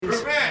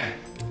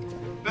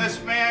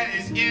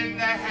in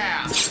the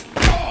house.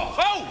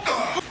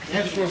 Oh!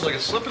 Yeah, this one's like a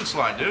slip and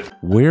slide, dude.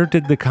 Where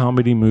did the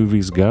comedy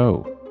movies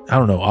go? I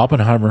don't know.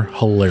 Oppenheimer,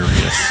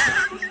 hilarious.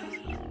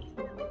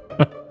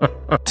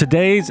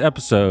 Today's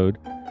episode,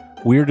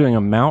 we're doing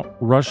a Mount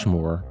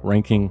Rushmore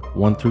ranking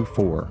 1 through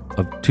 4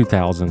 of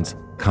 2000s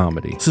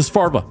comedy. This is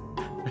Farva.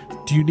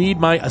 Do you need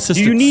my assistance?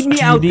 Do you need me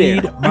out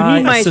there? Need I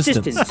need my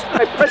assistance?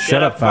 assistance.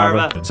 Shut up,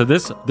 Farva. So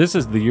this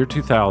is the year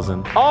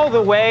 2000 All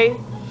the way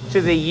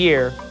to the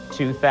year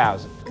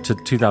 2000. to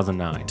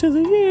 2009. To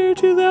the year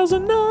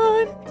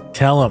 2009.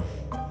 Tell him.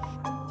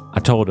 I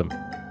told him.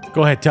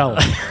 Go ahead, tell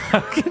him.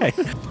 Okay.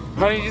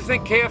 Honey, do you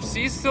think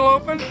KFC's still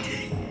open?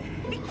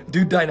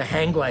 Dude died in a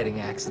hang gliding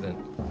accident.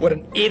 What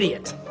an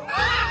idiot.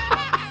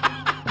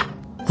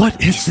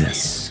 What is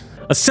this?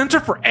 A center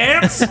for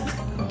ants?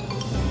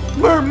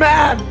 We're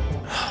mad.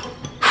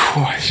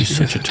 Boy, she's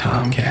such a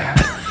tomcat.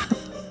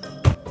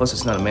 Plus,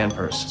 it's not a man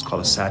purse. It's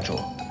called a satchel.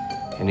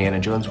 Indiana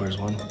Jones wears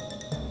one.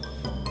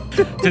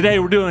 Today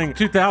we're doing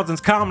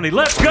 2000s comedy.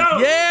 Let's go!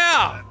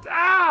 Yeah!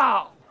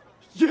 Ow!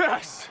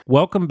 Yes!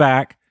 Welcome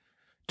back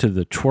to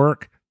the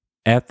Twerk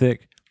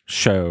Ethic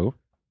Show.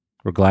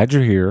 We're glad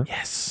you're here.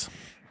 Yes.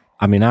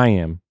 I mean, I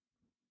am.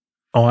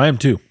 Oh, I am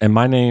too. And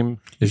my name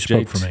You is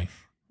spoke JT. for me.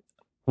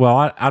 Well,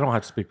 I don't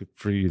have to speak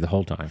for you the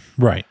whole time.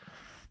 Right.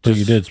 So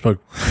you did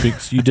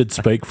you did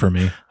speak for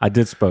me. I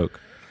did spoke.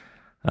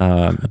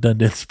 I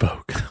did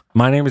spoke.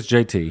 My name is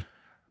JT.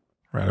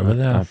 Right over I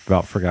there.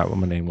 about forgot what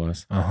my name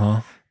was.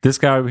 Uh-huh. This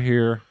guy over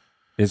here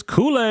is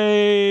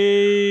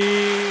Kool-Aid.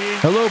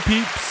 Hello,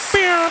 peeps.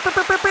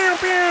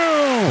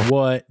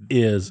 What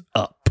is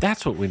up?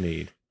 That's what we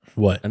need.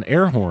 What? An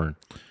air horn.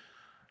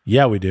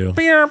 Yeah, we do.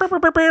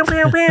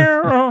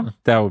 That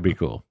would be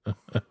cool.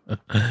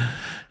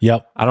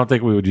 Yep. I don't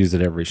think we would use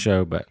it every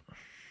show, but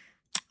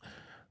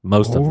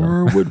most of them.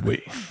 Or would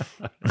we?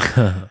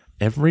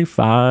 Every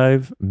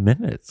 5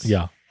 minutes.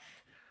 Yeah.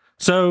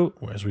 So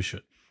As we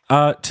should.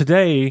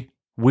 today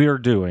we are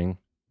doing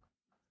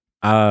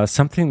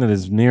something that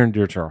is near and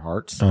dear to our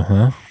hearts.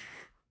 Uh-huh.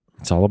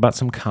 It's all about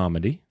some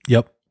comedy.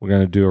 Yep. We're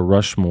going to do a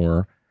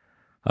Rushmore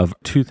of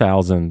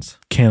 2000s.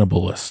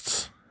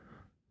 Cannibalists.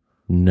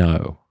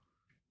 No.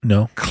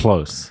 No.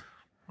 Close.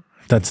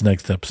 That's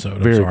next episode.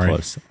 I'm Very sorry.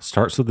 close.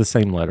 Starts with the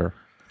same letter.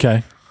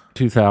 Okay.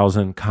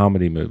 2000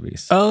 comedy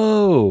movies.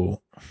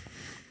 Oh.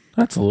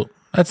 That's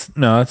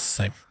the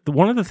same.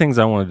 One of the things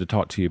I wanted to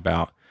talk to you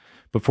about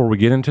before we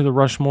get into the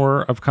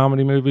Rushmore of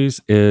comedy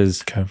movies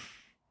is Okay.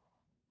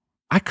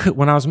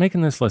 when I was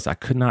making this list, I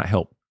could not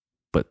help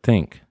but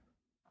think,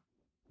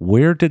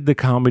 where did the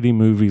comedy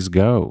movies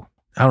go?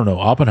 I don't know.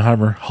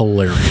 Oppenheimer,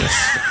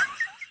 hilarious.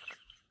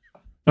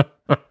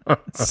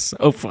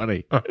 So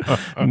funny.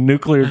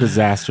 Nuclear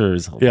disaster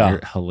is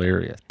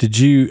hilarious. Have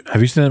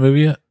you seen that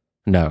movie yet?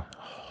 No.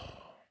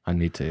 I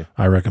need to.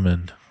 I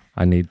recommend.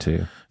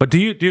 But do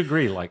you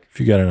agree? Like, If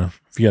you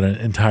got an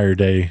entire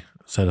day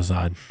set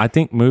aside. I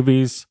think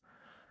movies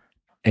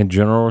in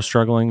general are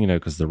struggling,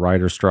 because the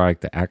writer's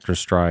strike, the actor's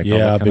strike, all that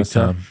Yeah, kind big of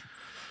stuff. time.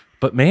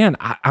 But man,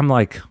 I'm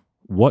like,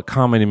 what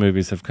comedy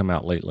movies have come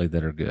out lately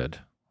that are good?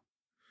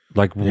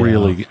 Like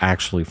really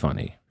actually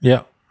funny.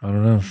 Yeah. I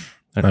don't know.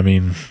 I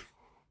mean,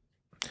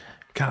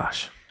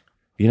 gosh.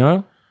 You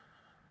know?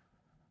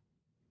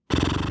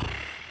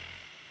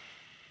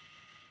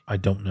 I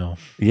don't know.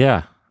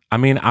 Yeah. I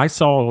mean, I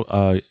saw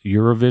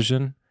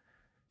Eurovision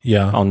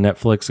Yeah. on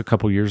Netflix a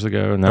couple years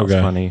ago, and that was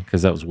Okay. funny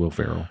because that was Will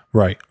Ferrell.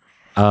 Right.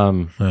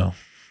 Um, Well,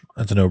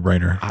 that's a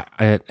no-brainer.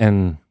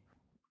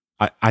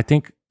 I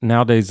think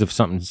nowadays if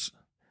something's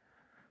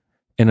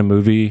in a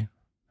movie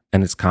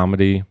and it's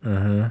comedy,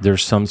 Uh-huh.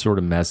 there's some sort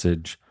of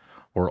message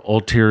or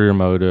ulterior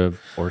motive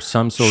or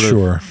some sort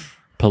Sure. of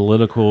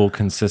political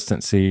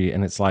consistency,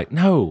 and it's like,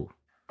 no,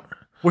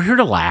 we're here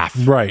to laugh.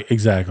 Right.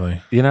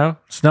 Exactly.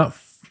 It's not,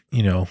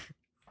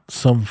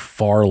 some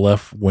far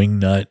left wing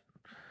nut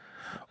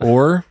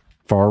or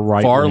Far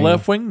right, far wing.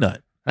 left wing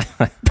nut.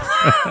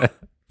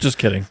 Just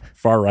kidding.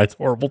 Far right's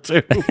horrible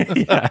too.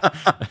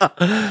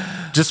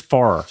 Just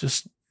far.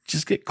 Just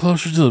get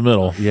closer to the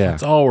middle. Yeah.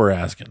 That's all we're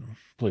asking.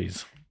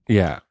 Please.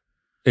 Yeah.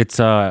 It's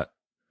I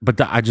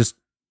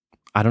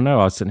don't know.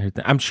 I was sitting here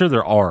I'm sure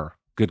there are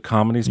good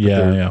comedies, but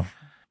Yeah.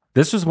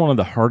 this was one of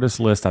the hardest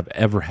lists I've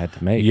ever had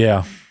to make.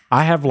 Yeah.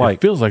 I have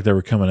It feels like they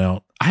were coming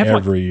out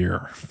every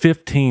year.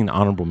 15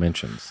 honorable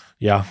mentions,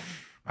 Yeah.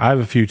 I have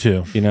a few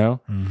too.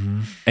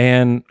 Mm-hmm.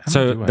 And How so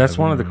many do I that's have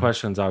one of the in?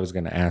 questions I was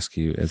going to ask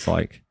you is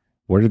like,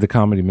 where did the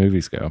comedy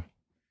movies go?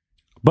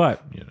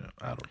 But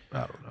I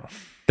don't know.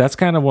 that's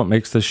kind of what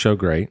makes this show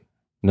great.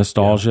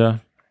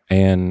 Nostalgia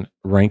and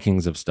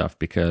rankings of stuff,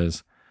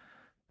 because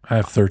I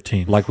have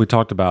 13. like we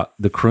talked about,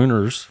 the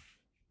crooners,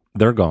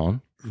 they're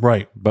gone.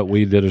 Right. But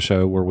we did a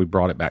show where we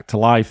brought it back to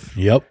life.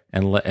 Yep.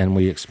 And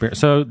we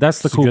experienced. So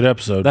that's the It's a cool good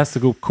episode. That's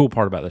the cool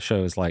part about the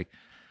show is like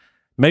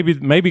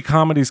maybe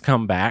comedies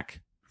come back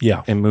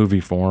Yeah. in movie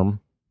form.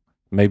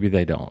 Maybe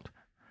they don't.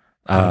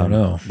 I don't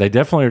know. They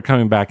definitely are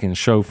coming back in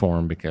show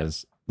form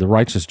because The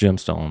Righteous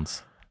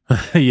Gemstones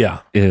Yeah.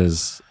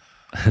 is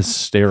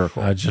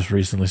hysterical. I just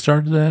recently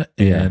started that,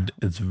 and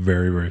it's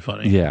very, very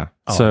funny. Yeah.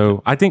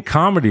 So I think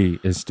comedy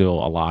is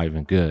still alive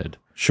and good.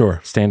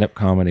 Sure. Stand-up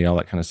comedy, all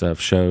that kind of stuff,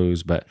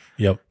 shows. But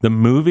Yep. the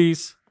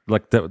movies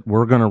like that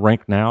we're going to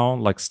rank now,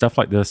 like stuff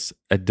like this,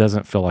 it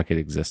doesn't feel like it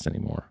exists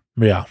anymore.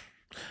 Yeah.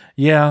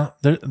 Yeah.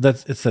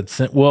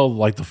 Well,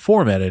 like the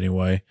format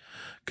anyway,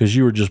 because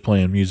you were just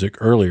playing music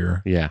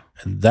earlier. Yeah.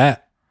 And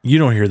that, you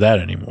don't hear that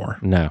anymore.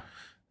 No.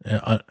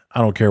 I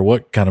don't care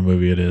what kind of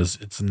movie it is.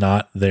 It's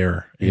not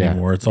there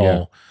anymore. It's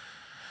all,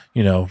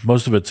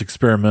 most of it's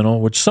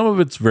experimental, which some of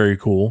it's very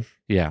cool.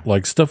 Yeah.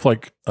 Like stuff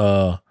like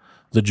The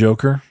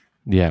Joker.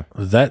 Yeah.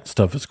 That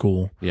stuff is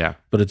cool. Yeah.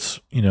 But it's,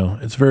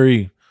 it's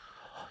very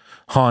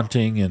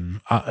haunting,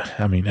 and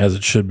I mean, as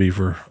it should be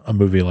for a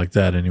movie like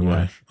that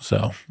anyway.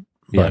 So,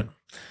 but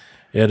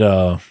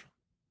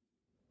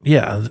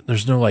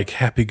there's no like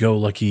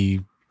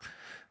happy-go-lucky.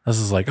 This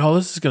is like,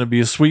 this is going to be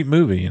a sweet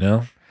movie,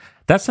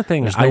 That's the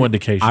thing. There's no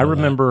indication. I of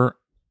remember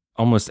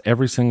almost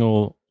every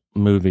single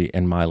movie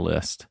in my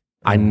list.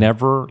 I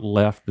never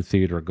left the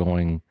theater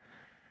going,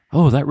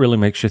 "Oh, that really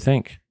makes you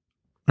think."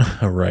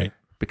 that. Right.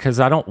 Because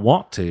I don't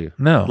want to.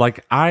 No.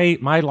 Like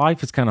my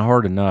life is kind of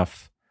hard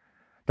enough.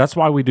 That's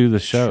why we do the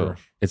show. Sure.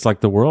 It's like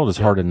the world is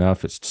hard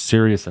enough. It's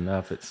serious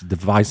enough. It's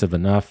divisive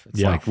enough.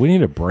 It's like we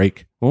need a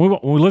break. When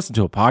we listen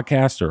to a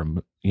podcast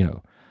or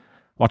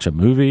watch a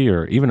movie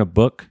or even a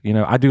book,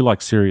 I do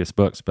like serious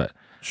books, but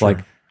like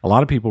a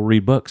lot of people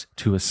read books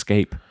to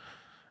escape.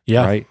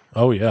 Yeah. Right.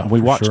 Oh yeah. We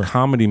for watch sure.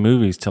 comedy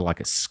movies to like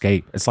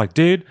escape. It's like,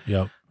 dude,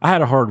 Yep. I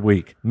had a hard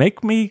week.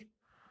 Make me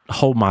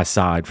hold my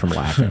side from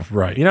laughing.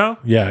 Right.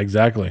 Yeah.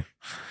 Exactly.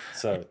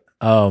 So,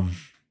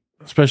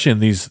 Especially in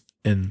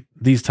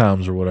these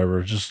times or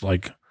whatever, just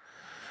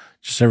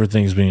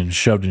everything's being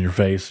shoved in your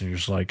face, and you're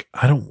just like,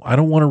 I don't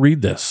want to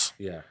read this.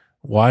 yeah.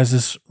 Why is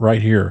this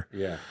right here?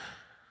 Yeah.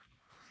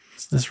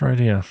 It's this right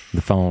here.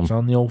 The phone. It's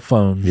on the old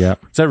phone. Yeah.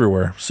 It's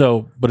everywhere.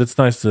 So, but it's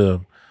nice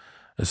to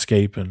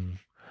escape, and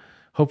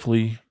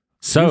hopefully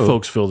you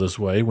folks feel this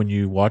way when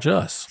you watch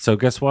us. So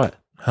guess what?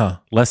 Huh.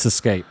 Let's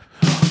escape.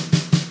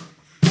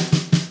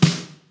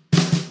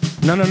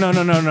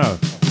 No.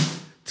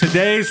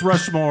 Today's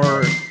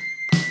Rushmore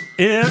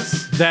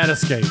is That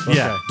escape. Okay.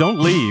 yeah. Don't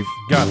leave.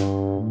 Got it.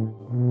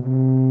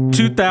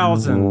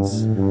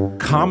 2000s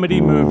comedy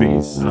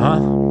movies.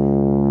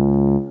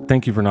 Uh-huh.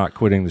 Thank you for not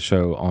quitting the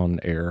show on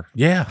air.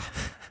 Yeah.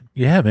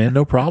 Yeah, man.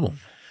 No problem.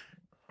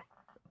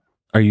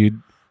 Are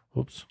you?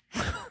 Whoops.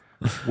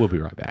 We'll be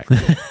right back.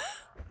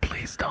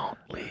 Please don't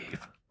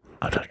leave.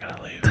 I'm not going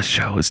to leave. The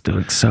show is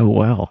doing so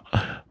well.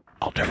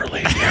 I'll never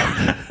leave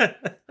you.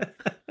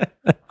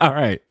 All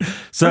right.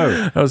 So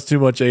That was too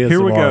much ASMR.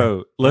 here we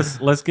go.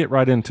 Let's get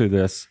right into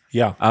this.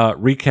 Yeah.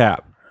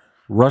 Recap.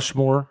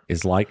 Rushmore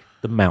is like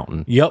the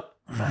mountain. Yep.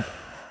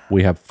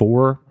 We have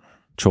 4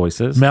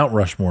 choices. Mount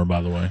Rushmore,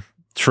 by the way.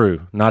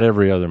 True. Not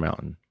every other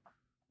mountain.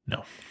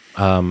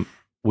 No.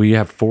 We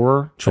have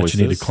 4 choices. That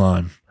you need to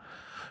climb.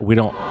 We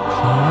don't.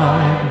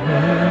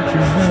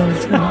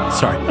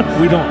 Sorry.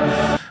 We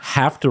don't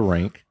have to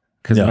rank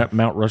because No.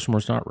 Mount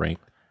Rushmore's not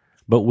ranked,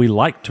 but we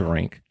like to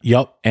rank.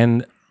 Yep.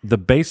 And the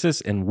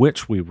basis in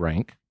which we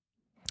rank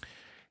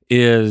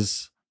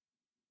is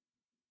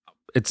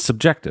it's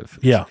subjective.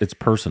 Yeah. It's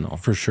personal.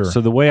 For sure. So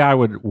the way I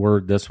would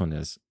word this one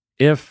is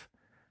if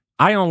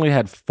I only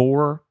had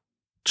 4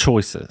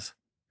 choices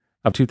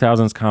of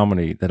 2000s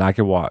comedy that I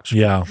could watch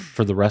Yeah.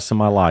 for the rest of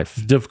my life,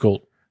 It's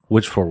difficult.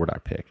 which 4 would I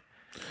pick?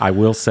 I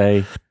will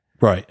say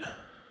Right.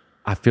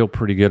 I feel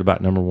pretty good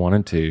about number 1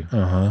 and 2,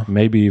 Uh-huh.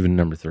 maybe even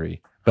number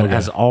 3. But Okay.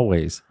 as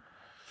always,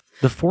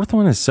 the 4th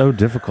one is so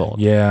difficult.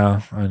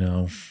 Yeah, I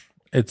know.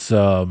 It's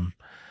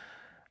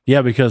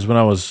because when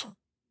I was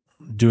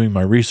doing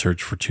my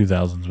research for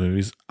 2000s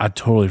movies, I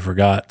totally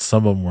forgot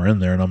some of them were in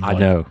there, and I'm I like,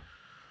 know.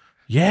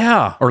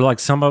 yeah, Or like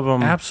some of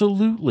them,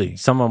 absolutely.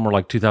 some of them were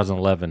like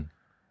 2011.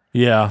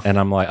 Yeah. And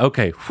I'm like,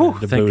 okay, whew, To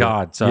boot thank it.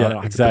 God. So Yeah, I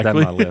don't have to put that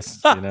exactly. on my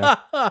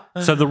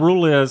list. So the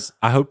rule is,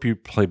 I hope you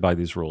play by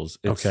these rules.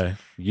 It's Okay.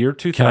 year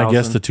 2000. Can I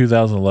guess the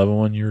 2011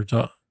 one you were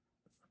talking?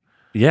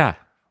 Yeah.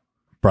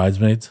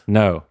 Bridesmaids?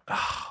 No. It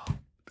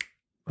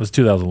was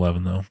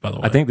 2011 though, by the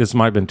way. I think this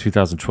might have been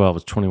 2012.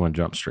 It's 21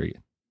 Jump Street.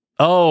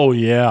 Oh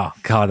yeah.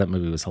 God, that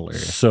movie was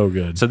hilarious. So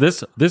good. So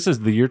this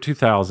is the year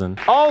 2000.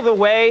 All the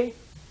way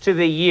to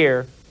the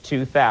year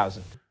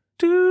 2000.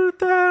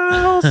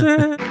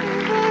 2000.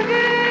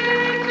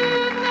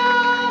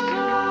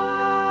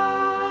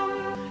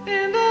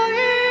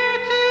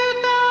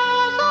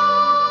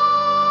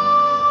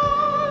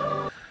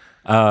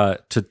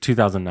 To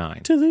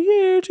 2009. to the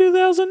year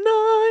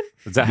 2009.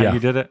 Is that how Yeah. you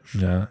did it?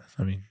 Yeah.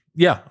 I mean,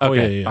 yeah. Oh,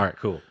 Okay. yeah. All right,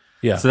 cool.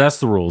 Yeah. So that's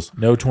the rules.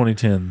 No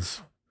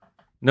 2010s.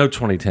 No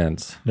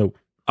 2010s. Nope.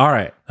 All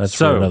right. That's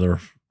so for another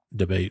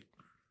debate.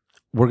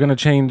 we're going to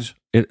change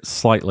it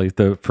slightly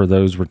for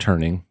those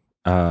returning.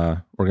 We're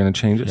going to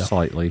change it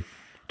slightly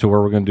to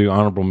where we're going to do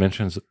honorable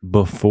mentions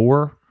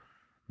before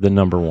the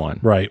number 1.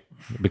 Right.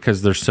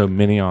 Because there's so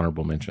many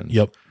honorable mentions.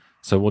 Yep.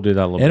 So we'll do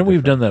that a little bit. And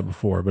we've different. done that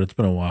before, but it's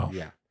been a while.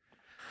 Yeah.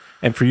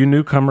 And for you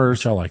newcomers,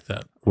 Which I like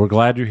that. we're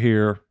glad you're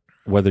here.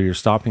 whether you're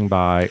stopping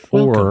by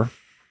or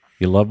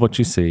you love what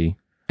you see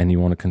and you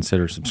want to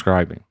consider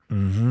subscribing.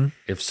 Mm-hmm.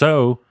 If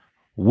so,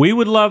 we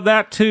would love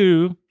that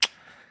too,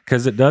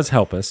 because it does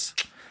help us.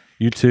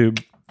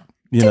 YouTube,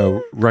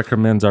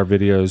 recommends our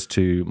videos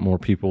to more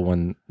people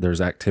when there's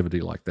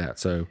activity like that.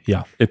 So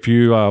yeah, if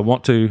you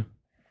want to,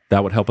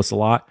 that would help us a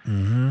lot.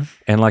 Mm-hmm.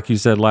 And like you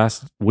said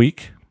last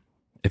week,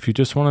 if you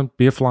just want to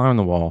be a fly on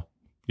the wall,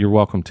 you're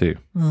welcome to.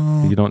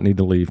 You don't need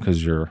to leave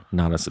because you're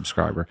not a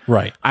subscriber.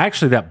 Right.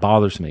 That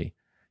bothers me.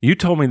 You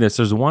told me this.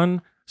 There's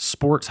one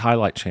sports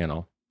highlight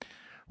channel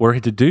where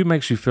the dude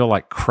makes you feel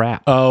like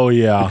crap. Oh,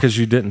 yeah. Because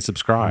you didn't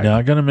subscribe. Now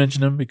I'm going to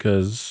mention him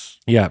because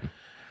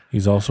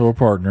he's also a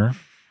partner.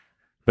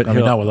 But I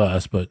mean, not with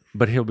us, but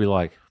he'll be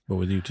like, but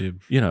with YouTube.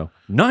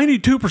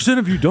 92%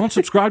 of you don't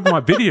subscribe to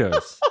my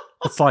videos.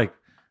 It's like,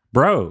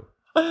 bro,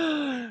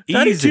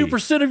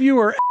 92% of you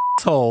are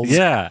assholes.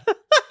 Yeah.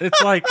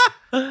 It's like,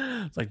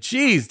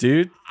 geez,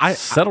 dude,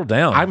 settle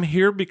down. I'm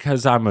here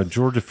because I'm a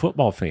Georgia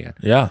football fan.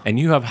 Yeah. And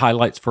you have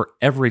highlights for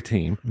every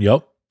team.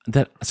 Yep.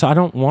 So I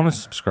don't want to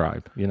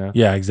subscribe,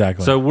 Yeah,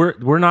 exactly. So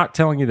we're not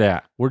telling you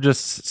that. We're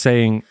just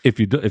saying if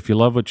you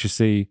love what you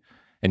see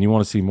and you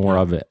want to see more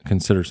of it,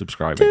 consider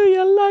subscribing. Do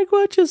you like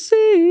what you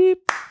see?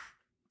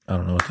 I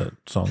don't know what that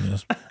song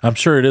is. I'm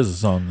sure it is a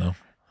song though.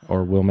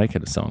 Or we'll make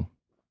it a song.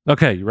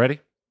 Okay, you ready?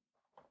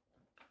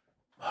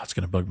 Oh, it's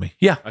gonna bug me.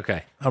 Yeah.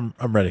 Okay. I'm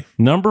ready.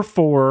 Number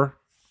 4,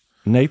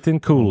 Nathan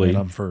Cooley.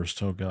 I'm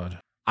first. Oh God.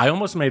 I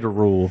almost made a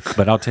rule,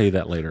 but I'll tell you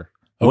that later.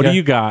 What do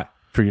you got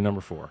for your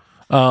number 4?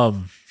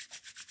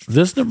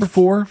 This number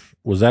 4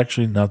 was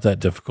actually not that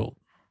difficult.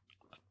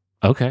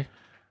 Okay.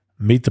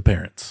 Meet the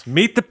Parents.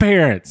 Meet the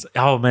Parents.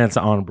 Oh man, it's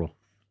honorable.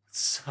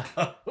 So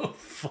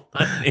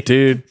funny,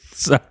 dude.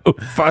 So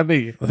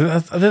funny. I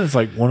think it's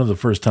like one of the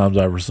first times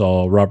I ever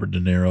saw Robert De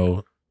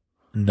Niro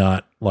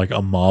not like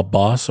a mob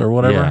boss or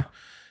whatever. Yeah.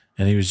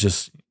 And he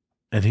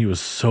was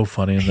so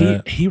funny in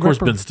that. Of course,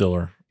 Ben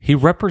Stiller. He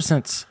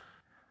represents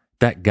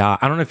that guy.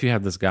 I don't know if you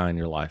have this guy in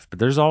your life, but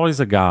there's always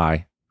a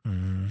guy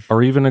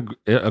or even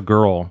a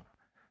girl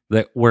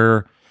that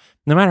where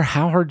no matter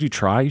how hard you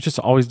try, you just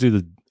always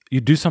do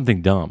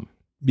something dumb.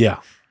 Yeah.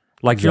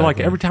 Like exactly. You're like,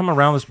 every time I'm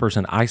around this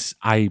person, I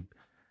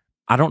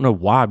don't know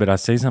why, but I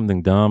say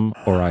something dumb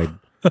or I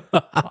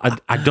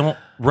don't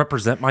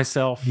represent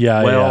myself.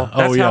 Yeah. Well, yeah.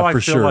 that's how I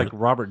feel sure. like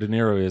Robert De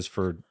Niro is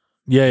for.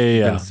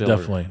 Yeah.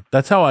 Definitely.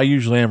 That's how I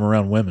usually am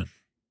around women,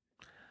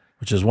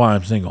 which is why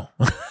I'm single.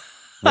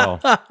 Well,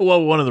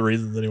 one of the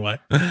reasons anyway.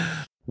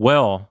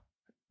 Well,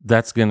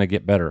 that's going to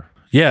get better.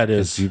 Yeah, it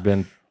is. You've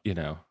been,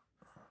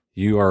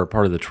 you are a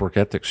part of the Twerk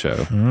Ethics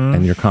show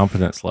and your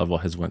confidence level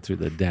has went through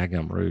the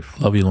daggum roof.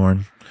 Love you,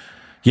 Lauren.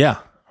 Yeah,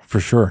 for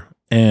sure.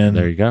 And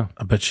there you go.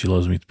 I bet she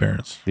loves Meet the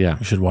Parents. Yeah.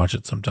 You should watch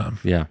it sometime.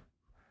 Yeah.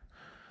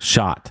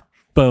 Shot.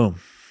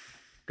 Boom.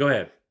 Go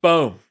ahead.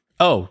 Boom.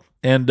 Oh,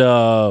 and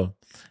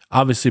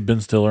obviously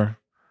Ben Stiller,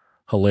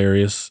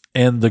 hilarious.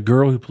 And the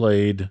girl who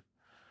played,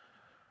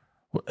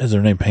 what is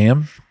her name,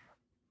 Pam?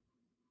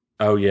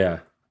 Oh, yeah.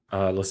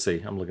 Let's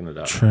see. I'm looking it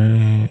up.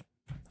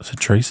 Is it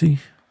Tracy?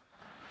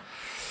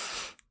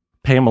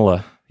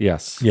 Pamela.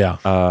 Yes.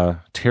 Yeah.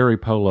 Terry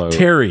Polo.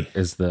 Terry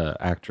is the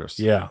actress.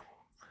 Yeah.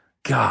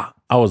 God,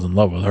 I was in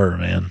love with her,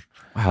 man.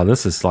 Wow,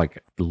 this is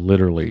like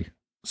literally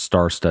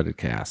star-studded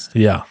cast.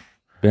 Yeah.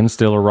 Ben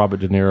Stiller,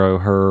 Robert De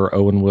Niro, her,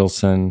 Owen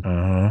Wilson,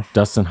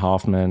 Dustin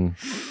Hoffman.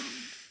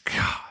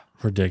 God,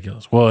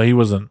 ridiculous. Well, he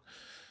was in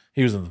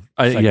the he's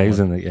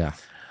in the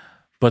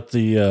But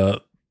the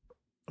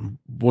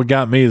what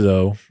got me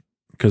though,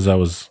 because I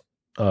was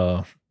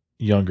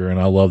younger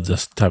and I loved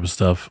this type of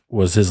stuff,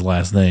 was his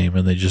last name,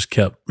 and they just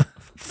kept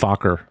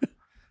Fokker.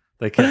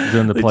 They kept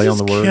doing the play on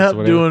the words.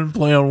 Kept doing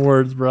play on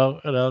words, bro,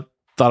 and I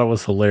thought it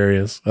was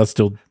hilarious. I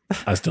still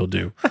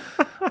do,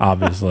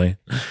 obviously.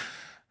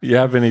 You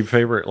have any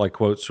favorite like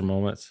quotes or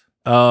moments?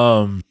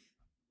 Oh,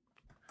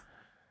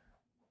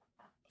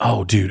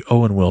 dude,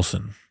 Owen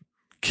Wilson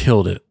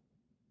killed it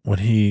when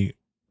he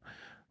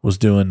was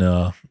doing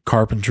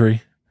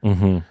carpentry,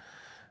 and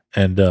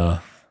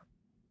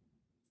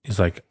he's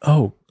like,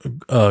 "Oh,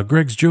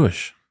 Greg's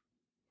Jewish.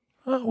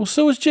 Oh, well,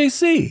 so is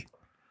JC.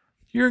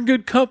 You're in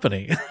good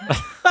company."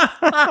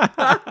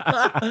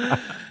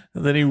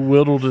 And then he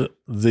whittled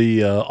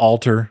the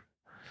altar.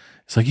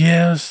 It's like,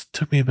 yeah, this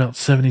took me about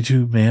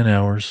 72 man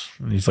hours.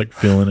 And he's like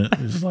feeling it.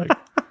 He's like,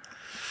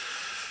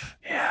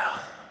 yeah.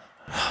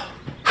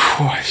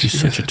 Boy, she's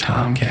such a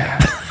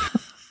tomcat.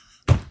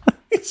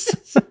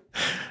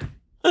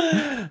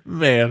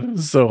 Man,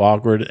 so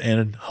awkward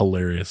and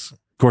hilarious. Of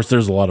course,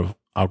 there's a lot of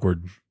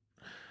awkward.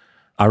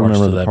 I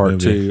remember to the that part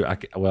movie. too. I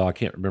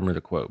can't remember the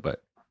quote,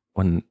 but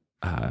when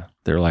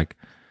they're like,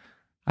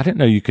 I didn't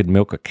know you could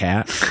milk a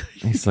cat.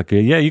 And he's like,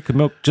 yeah, you could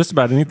milk just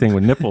about anything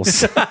with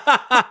nipples. There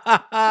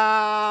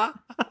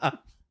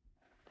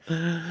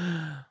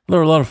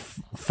were a lot of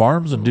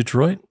farms in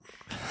Detroit.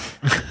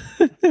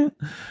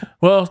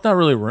 Well, it's not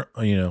really,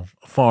 a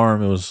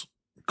farm. It was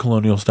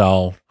colonial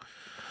style.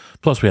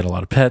 Plus, we had a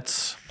lot of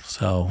pets.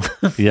 So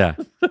Yeah.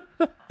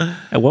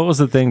 And what was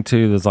the thing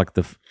too? There's like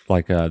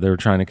like they were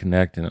trying to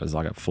connect, and it was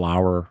like a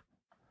flower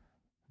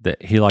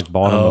that he like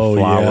bought him a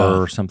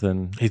flower or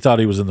something. He thought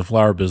he was in the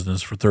flower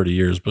business for 30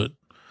 years, but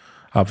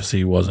obviously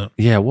he wasn't.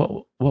 Yeah,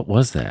 what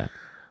was that?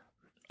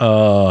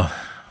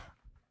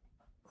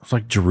 It's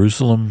like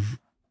Jerusalem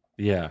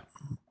Yeah.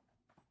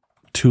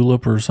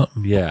 tulip or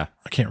something. Yeah.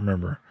 I can't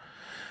remember.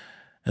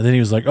 And then he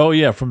was like, "Oh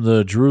yeah, from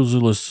the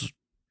Jerusalem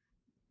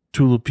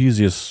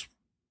tulipesius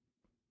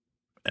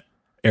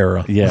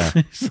era." Yeah.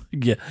 He's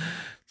like, yeah.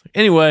 It's like,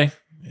 anyway,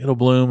 it'll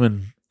bloom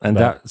And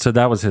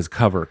that was his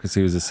cover because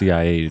he was a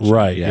CIA agent.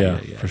 right. Yeah,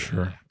 for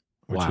sure.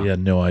 Which Wow. he had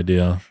no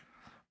idea.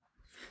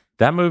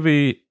 That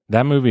movie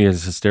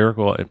is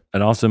hysterical.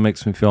 It also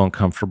makes me feel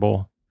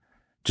uncomfortable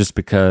just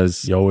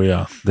because Oh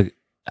yeah.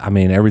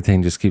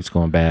 everything just keeps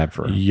going bad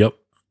for Yep.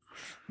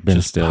 Ben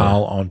Just Stiller.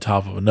 pile on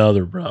top of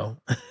another, bro.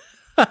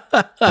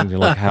 And you're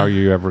like, how are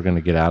you ever going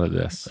to get out of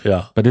this?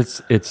 Yeah. But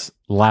it's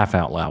laugh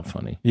out loud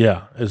funny.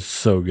 Yeah. It's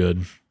so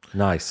good.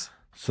 Nice.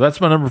 So that's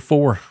my number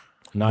 4.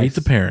 Nice. Meet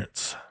the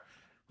Parents.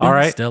 All Ben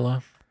right.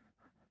 Stella.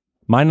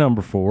 My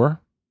number 4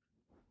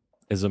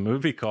 is a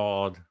movie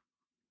called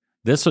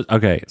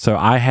okay, so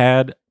I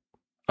had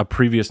a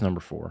previous number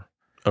 4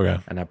 Okay.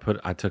 and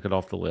I took it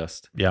off the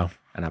list Yeah.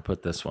 and I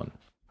put this one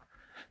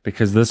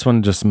because this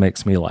one just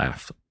makes me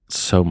laugh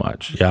so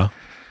much. Yeah.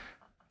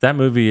 That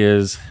movie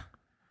is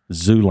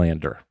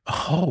Zoolander.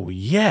 Oh,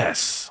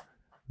 yes.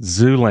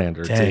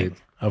 Zoolander, Dang. dude.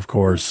 Of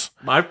course.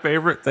 My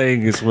favorite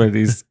thing is when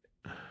he's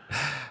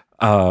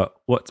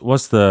what's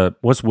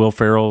Will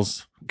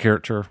Ferrell's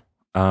character?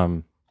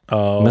 Oh,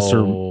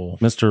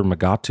 Mr.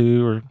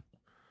 Magatu or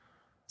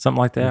something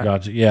like that.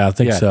 Gotcha. Yeah, I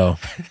think Yeah. so.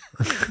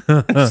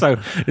 So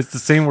it's the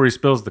scene where he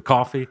spills the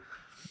coffee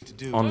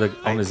on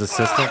his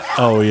assistant.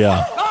 Oh,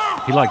 yeah.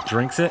 He like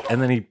drinks it and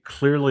then he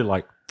clearly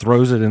like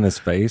throws it in his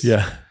face.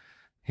 Yeah.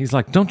 He's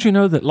like, "Don't you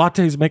know that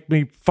lattes make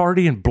me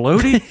farty and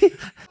bloaty?"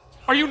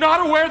 Are you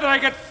not aware that I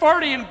get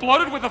farty and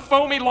bloated with a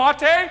foamy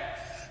latte?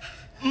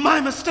 My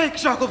mistake,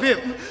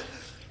 Jacobin.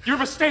 Your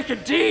mistake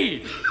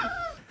indeed.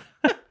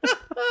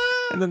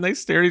 And then they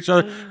stare at each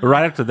other. But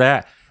right after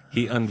that,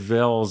 he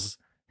unveils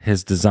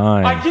his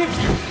design I give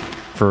you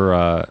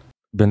for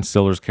Ben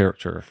Stiller's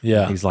character.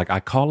 Yeah. He's like, I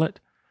call it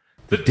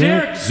the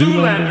Derek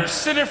Zoolander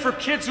Center for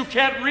Kids Who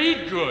Can't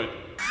Read Good.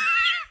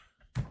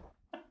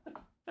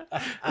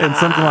 and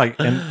something like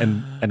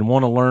and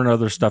want to learn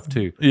other stuff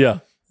too. Yeah.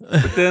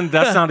 But then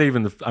that's not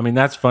even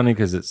that's funny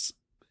because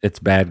it's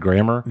bad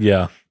grammar.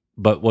 Yeah.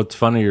 But what's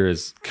funnier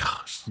is,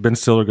 gosh, Ben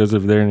Stiller goes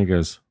over there and he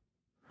goes,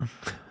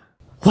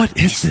 "What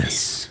is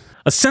this?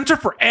 A center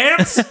for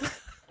ants?"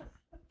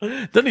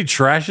 Doesn't he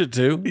trash it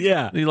too?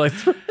 Yeah. He like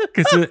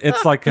Because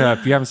it's like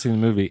if you haven't seen the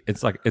movie,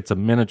 it's like it's a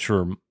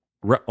miniature,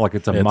 like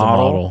it's a it's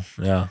model, a model.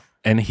 Yeah.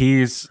 and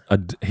he is a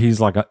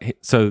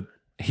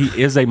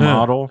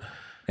model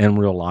in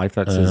real life.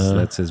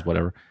 That's his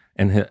whatever,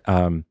 and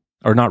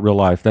or not real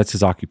life. That's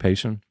his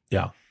occupation.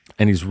 Yeah.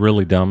 And he's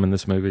really dumb in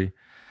this movie,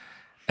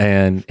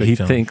 and Big he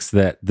time. thinks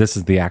that this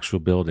is the actual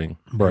building.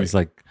 And Right. he's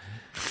like,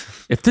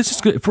 if this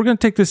is good, if we're going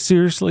to take this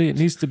seriously, it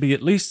needs to be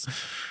at least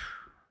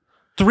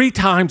 3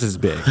 times as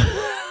big.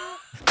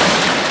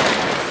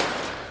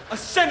 A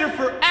center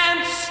for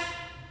ants?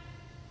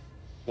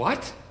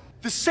 What?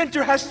 The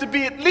center has to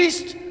be at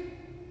least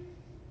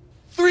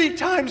 3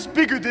 times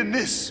bigger than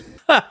this.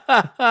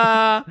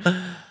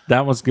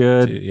 That was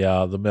good.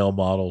 Yeah, the male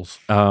models.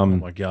 Oh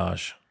my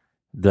gosh.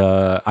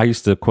 I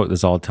used to quote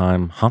this all the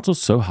time.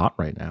 Hansel's so hot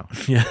right now.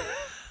 Yeah.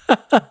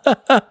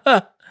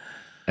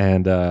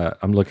 And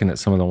I'm looking at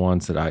some of the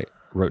ones that I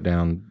wrote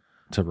down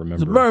to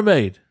remember. The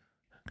mermaid.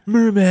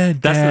 Merman,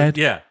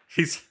 Dad.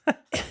 He's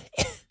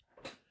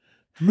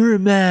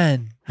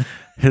Merman.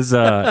 his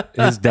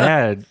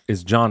dad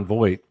is John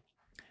Voight,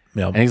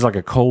 Yeah. and he's like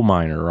a coal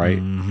miner, right?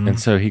 Mhm. And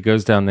so he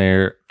goes down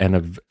there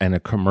and a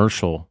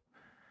commercial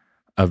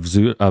of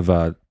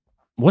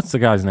what's the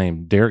guy's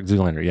name? Derek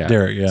Zoolander. Yeah,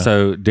 Derek, yeah.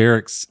 So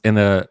Derek's in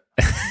a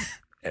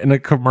in a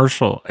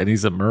commercial, and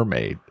he's a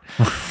mermaid.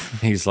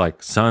 He's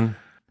like, "Son,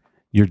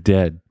 you're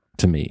dead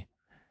to me.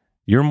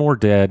 You're more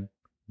dead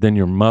than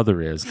your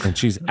mother is, and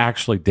she's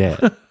actually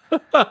dead."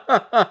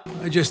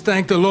 I just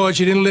thank the Lord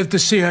she didn't live to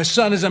see her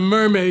son as a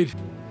mermaid.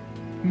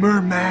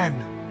 Merman.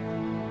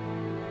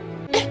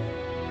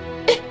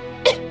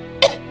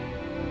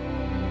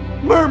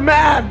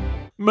 Merman!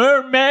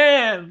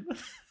 Merman.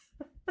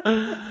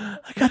 I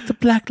got the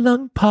black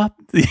lung pop.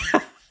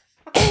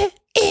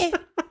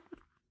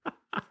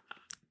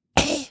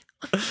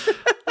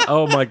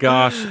 Oh my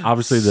gosh!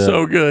 Obviously, the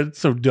So good.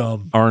 So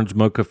dumb. orange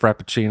mocha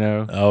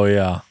frappuccino. Oh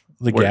yeah.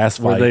 The gas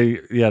where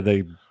fight.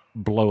 they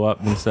blow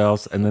up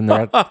themselves, and then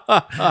they're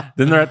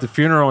at the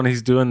funeral, and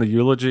he's doing the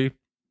eulogy,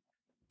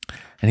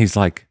 and he's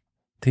like,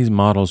 "These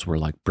models were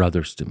like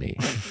brothers to me,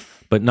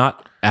 but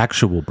not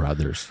actual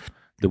brothers.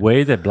 The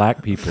way that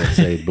black people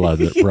say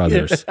brothers,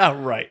 Yeah,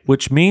 right.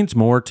 which means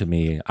more to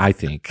me, I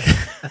think."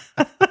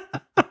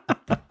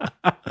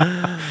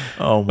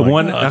 Oh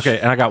my gosh. Okay,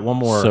 and I got one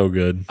more. So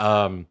good.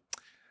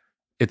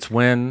 It's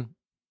when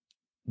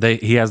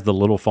he has the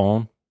little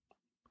phone.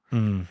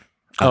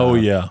 Oh,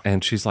 yeah.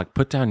 And she's like,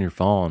 put down your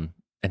phone.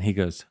 And he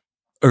goes,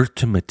 Earth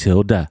to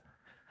Matilda.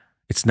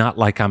 It's not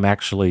like I'm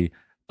actually,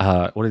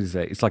 what did he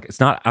say? It's like, it's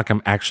not like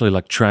I'm actually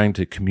like trying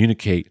to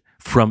communicate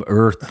from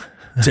Earth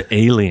to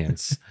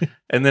aliens.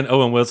 And then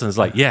Owen Wilson is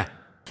like, yeah.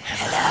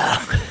 Hello.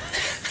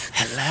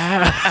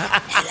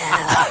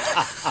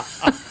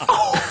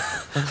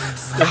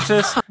 It's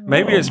just,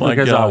 maybe it's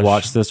because I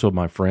watched this with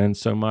my friends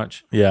so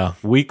much. Yeah.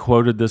 We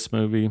quoted this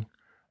movie.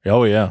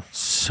 Oh, yeah.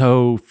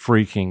 So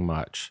freaking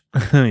much.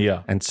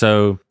 Yeah. And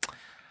so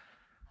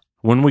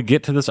when we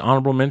get to this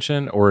honorable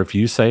mention, or if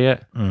you say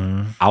it,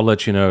 I'll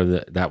let you know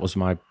that was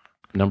my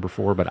number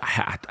 4, but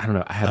I don't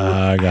know. I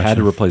had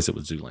to replace it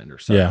with Zoolander.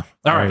 So. Yeah.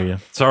 All right. Yeah.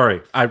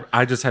 Sorry.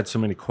 I just had so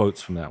many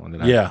quotes from that one.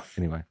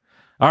 Anyway.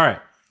 All right.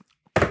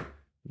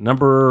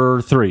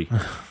 Number 3.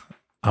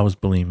 I was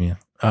bulimic.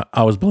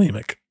 I was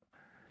bulimic.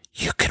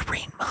 You could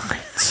read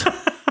minds.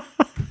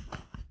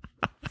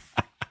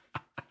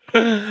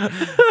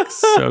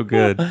 So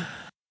good. All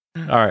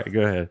right,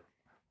 go ahead.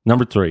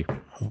 Number 3.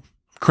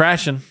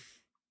 Crashing.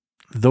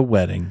 The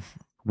Wedding.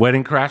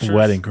 Wedding Crashers?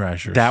 Wedding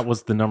Crashers. That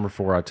was the number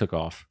 4 I took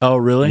off. Oh,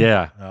 really?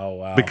 Yeah. Oh,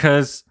 wow.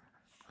 Because,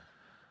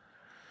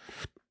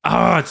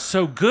 it's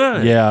so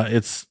good. Yeah,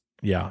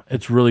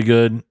 it's really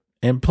good.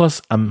 And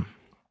plus,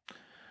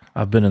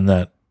 I've been in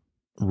that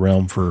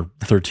realm for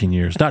 13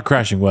 years. Not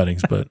crashing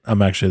weddings, but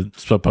I'm actually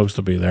supposed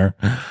to be there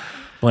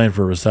playing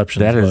for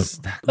receptions. That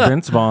is,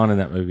 Vince Vaughn in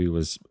that movie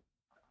was,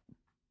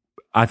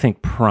 I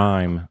think,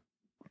 prime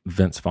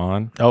Vince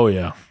Vaughn. Oh,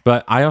 yeah.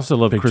 But I also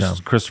love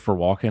Christopher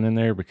Walken in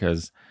there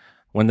because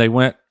when they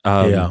went,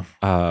 I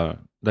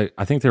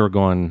think they were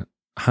going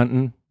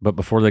hunting, but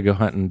before they go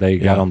hunting, they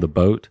got on the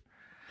boat.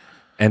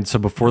 And so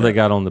before they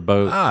got on the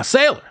boat.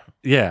 Sailor.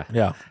 Yeah.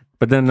 Yeah.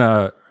 But then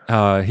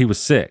he was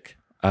sick.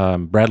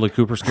 Bradley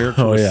Cooper's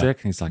character was sick.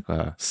 And he's like,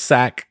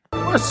 sack.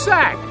 What a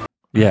sack.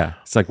 Yeah.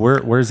 It's like,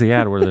 where's he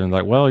at? Where they're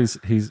like, well, he's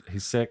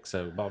sick.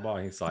 So blah, blah.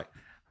 And he's like,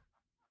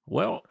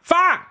 well,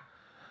 fine.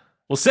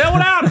 We'll sail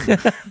without him.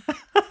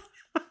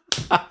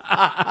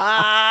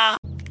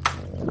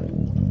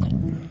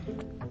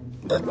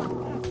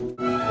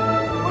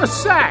 What a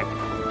sack.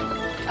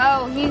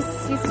 Oh, he's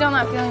still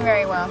not feeling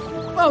very well.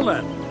 Well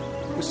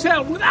then, we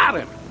sailed without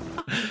him.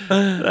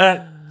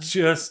 That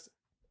just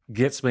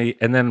gets me.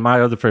 And then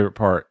my other favorite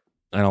part,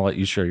 and I'll let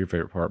you share your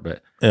favorite part,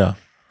 but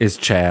is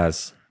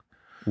Chaz,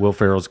 Will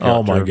Ferrell's character.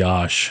 Oh my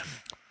gosh.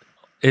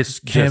 His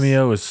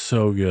cameo is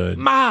so good.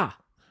 Ma!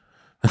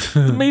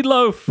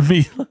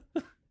 Meatloaf.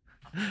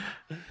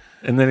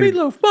 And then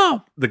Meatloaf,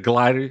 Mom. The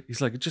glider, he's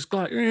like, just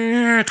glide.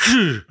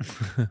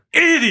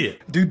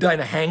 Idiot. Dude died in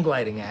a hang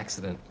gliding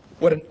accident.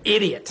 What an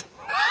idiot.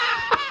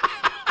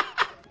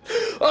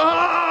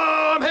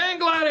 Oh, I'm hang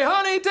gliding,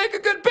 honey. Take a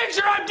good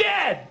picture. I'm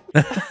dead.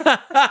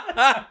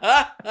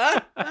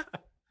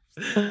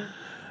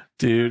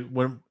 Dude,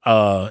 when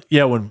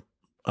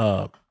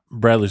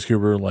Bradley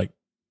Cooper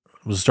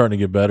was starting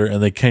to get better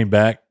and they came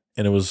back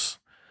and he's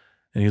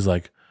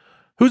like,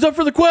 who's up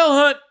for the quail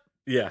hunt?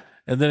 Yeah.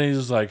 And then he's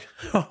just like,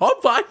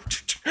 I'm fine.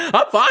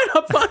 I'm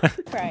fine.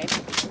 Right.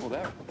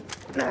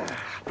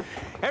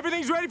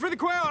 Everything's ready for the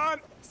quail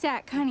hunt.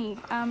 Zach, honey,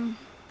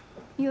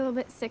 you a little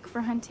bit sick for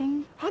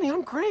hunting? Honey,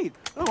 I'm great.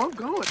 Oh, I'm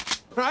going.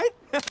 Right?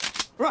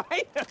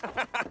 Right?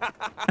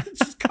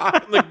 Just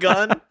cocking the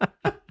gun.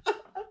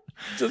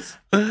 Just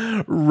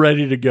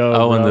ready to go.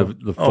 Oh, bro.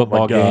 And the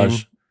football game.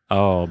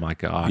 Oh my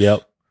gosh.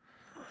 Yep.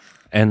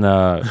 And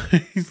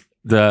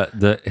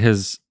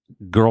his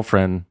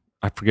girlfriend,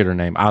 I forget her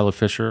name, Isla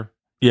Fisher.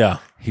 Yeah.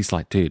 He's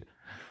like, dude,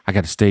 I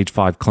got a stage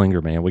 5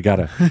 clinger, man. You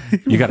gotta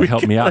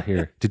help me out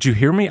here. Did you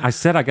hear me? I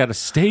said I got a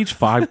stage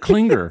 5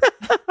 clinger.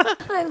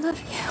 I love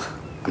you.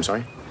 I'm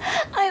sorry?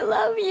 I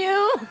love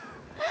you.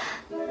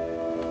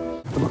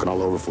 I'm looking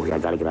all over for you. I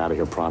gotta get out of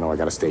here pronto. I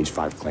got a stage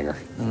 5 clinger.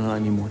 I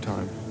need more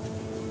time.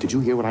 Did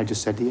you hear what I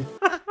just said to you?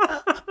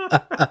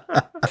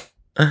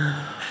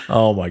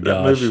 Oh my gosh.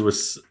 That movie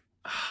was,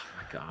 oh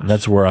my gosh. And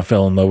that's where I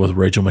fell in love with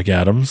Rachel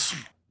McAdams.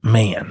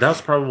 Man. That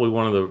was probably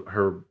one of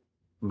her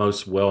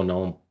most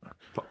well-known,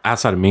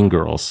 outside of Mean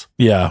Girls.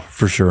 Yeah,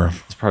 for sure.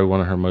 It's probably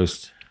one of her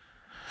most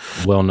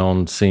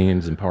well-known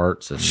scenes and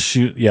parts. And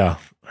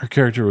her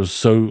character was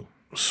so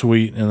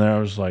sweet, and then I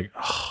was like,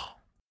 oh,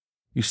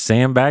 you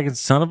sandbagging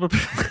son of a.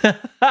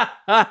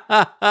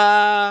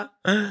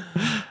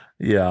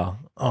 Yeah.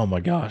 Oh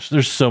my gosh.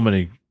 There's so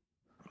many good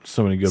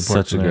parts.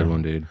 Such a good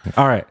one, dude.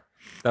 All right.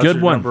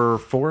 Good one. Number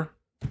 4.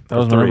 That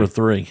was number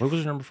 3. What was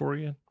your number 4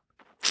 again?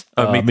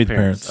 Meet the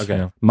Parents. Okay.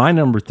 Yeah. My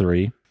number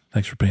 3.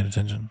 Thanks for paying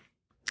attention.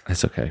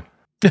 That's okay.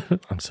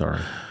 I'm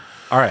sorry.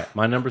 All right.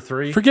 My number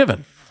 3.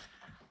 Forgiven.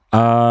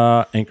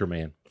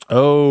 Anchorman.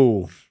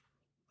 Oh,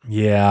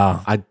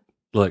 yeah.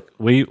 Look,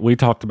 we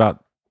talked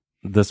about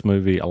this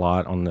movie a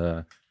lot on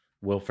the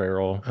Will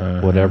Ferrell,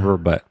 whatever,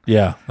 but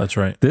yeah, that's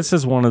right. This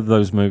is one of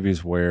those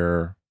movies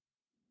where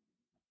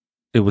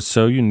it was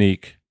so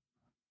unique,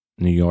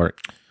 New York.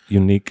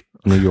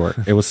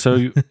 It was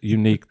so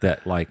unique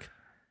that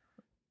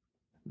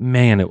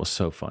man, it was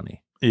so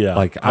funny. Yeah.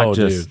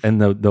 Dude.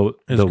 And the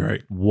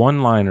great.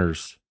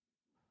 one-liners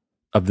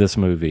of this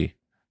movie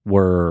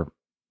were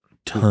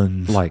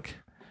tons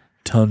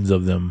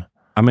of them.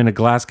 I'm in a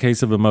glass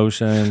case of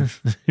emotion.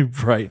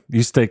 Right.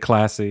 You stay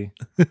classy.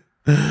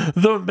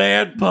 The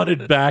man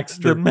punted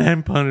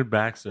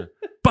Baxter.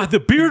 By the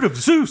beard of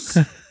Zeus.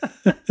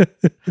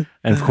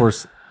 And of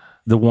course,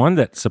 the one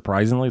that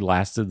surprisingly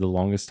lasted the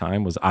longest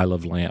time was I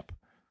Love Lamp.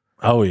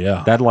 Oh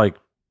yeah.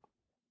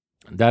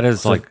 That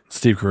is like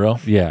Steve Carell.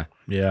 Yeah.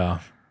 Yeah.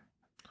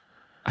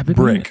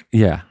 Brick.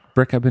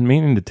 Brick, I've been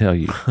meaning to tell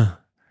you.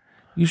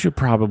 You should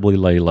probably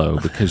lay low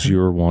because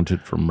you're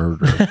wanted for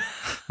murder.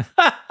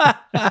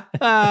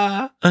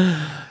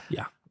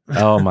 Yeah.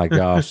 Oh my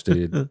gosh,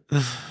 dude.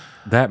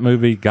 That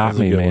movie got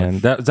me, man.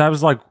 That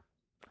was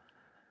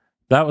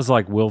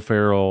like Will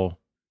Ferrell.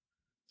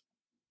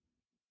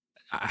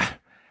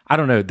 I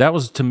don't know. That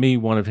was to me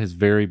one of his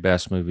very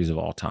best movies of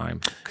all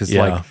time. Because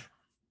like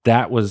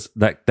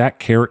that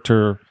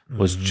character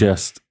was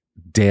just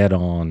dead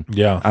on.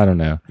 Yeah. I don't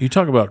know. You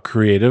talk about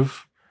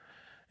creative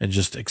and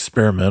just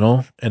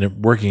experimental and it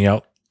working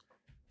out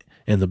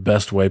in the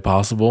best way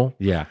possible.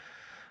 Yeah.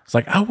 It's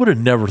like I would have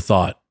never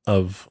thought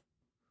of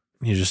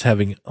just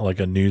having like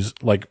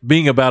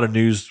being about a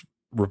news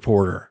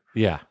reporter.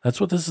 Yeah. That's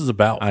what this is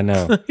about. I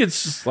know.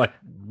 It's just like,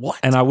 what?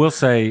 And I will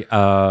say,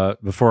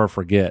 before I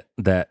forget,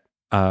 that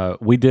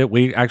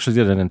we actually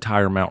did an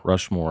entire Mount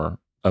Rushmore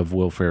of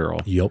Will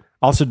Ferrell. Yep.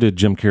 Also did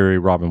Jim Carrey,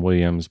 Robin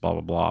Williams, blah,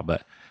 blah, blah.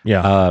 But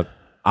yeah,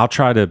 I'll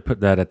try to put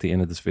that at the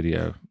end of this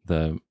video,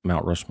 the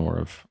Mount Rushmore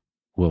of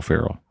Will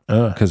Ferrell.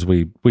 Because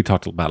we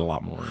talked about a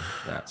lot more than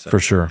that. So. For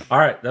sure. All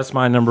right. That's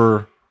my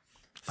number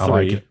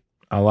 3.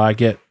 I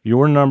like it.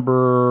 Your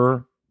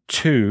number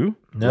 2.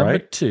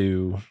 Right?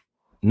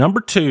 Number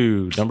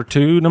two.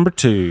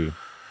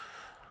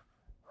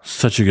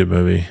 Such a good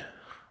movie.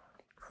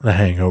 The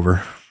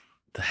Hangover.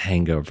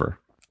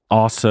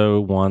 Also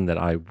one that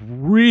I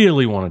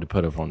really wanted to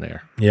put up on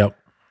there. Yep.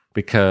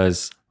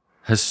 Because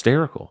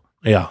hysterical.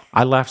 Yeah.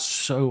 I laughed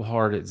so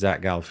hard at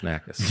Zach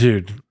Galifianakis.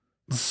 Dude,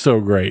 so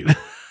great.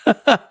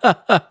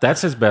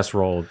 That's his best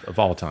role of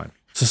all time.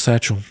 It's a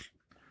satchel.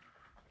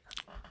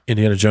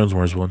 Indiana Jones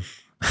wears one.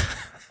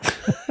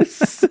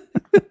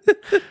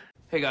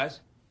 Hey guys,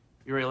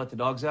 you ready to let the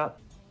dogs out?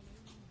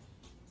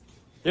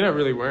 You're not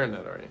really wearing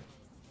that, are you?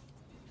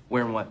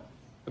 Wearing what?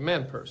 The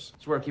man purse.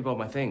 It's where I keep all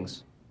my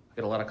things.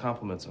 Get a lot of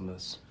compliments on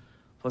this.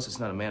 Plus, it's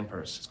not a man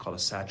purse. It's called a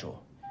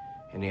satchel.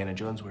 Indiana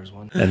Jones wears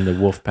one. And the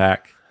wolf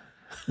pack.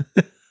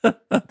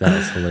 That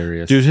was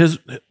hilarious. Dude, his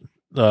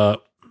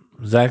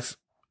Zach's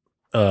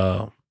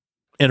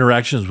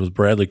interactions with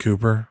Bradley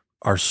Cooper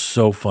are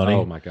so funny.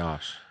 Oh my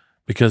gosh.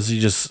 Because he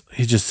just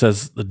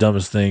says the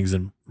dumbest things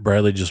and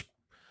Bradley just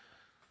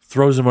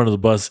throws him under the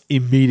bus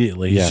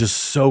immediately. He's just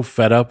so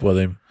fed up with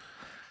him.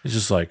 He's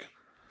just like,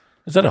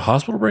 is that a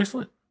hospital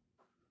bracelet?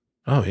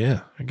 Oh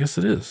yeah, I guess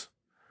it is.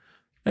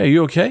 Hey,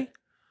 you okay?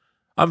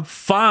 I'm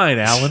fine,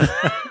 Alan.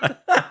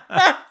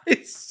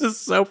 He's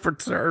just so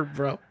perturbed,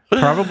 bro.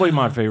 Probably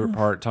my favorite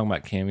part, talking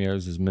about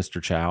cameos, is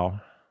Mr. Chow.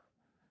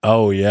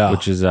 Oh yeah.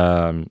 Which is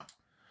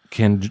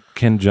Ken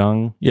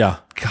Jeong. Yeah.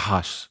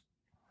 Gosh.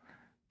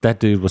 That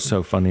dude was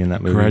so funny in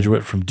that movie.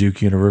 Graduate from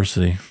Duke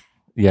University.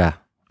 Yeah.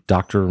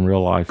 Doctor in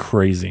real life.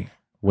 Crazy.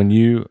 When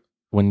he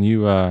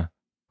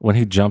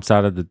jumps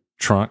out of the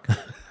trunk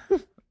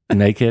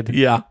naked.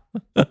 Yeah.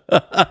 He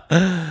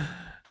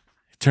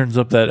turns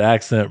up that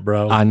accent,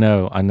 bro. I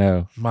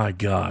know. My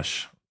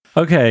gosh.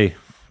 Okay.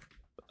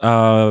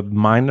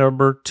 My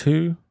number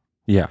 2.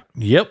 Yeah.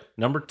 Yep.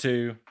 Number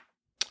 2.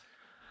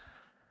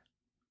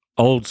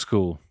 Old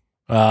School.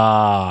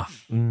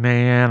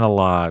 Man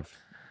alive.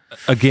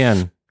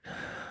 Again.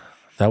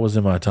 That was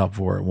in my top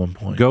 4 at one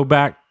point. Go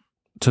back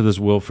to this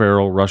Will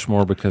Ferrell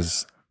Rushmore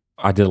because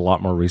I did a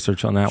lot more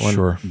research on that one.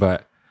 Sure.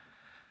 But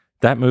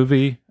that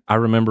movie, I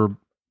remember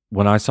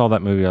when I saw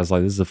that movie, I was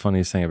like, this is the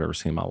funniest thing I've ever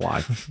seen in my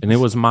life. And it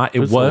was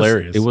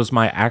hilarious. It was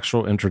my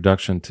actual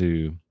introduction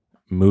to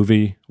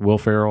movie Will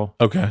Ferrell.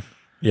 Okay.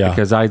 Yeah.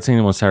 Because I had seen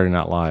him on Saturday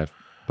Night Live.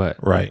 But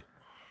right.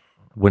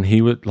 When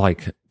he would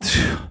like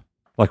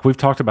we've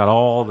talked about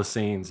all the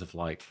scenes of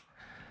like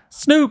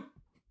Snoopaloo.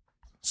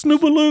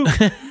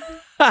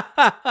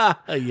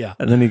 Yeah.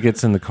 And then he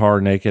gets in the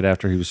car naked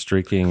after he was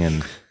streaking,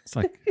 and it's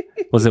like,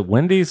 was it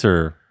Wendy's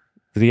or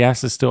did he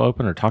ask to still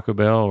open, or Taco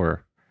Bell,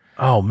 or?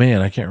 Oh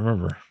man, I can't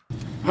remember.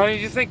 Honey,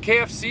 do you think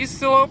KFC's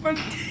still open?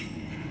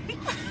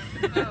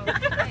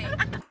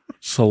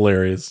 It's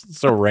hilarious.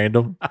 So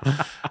random.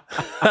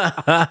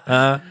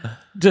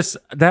 Just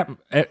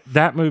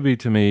that movie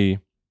to me,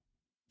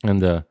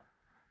 and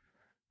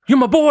you're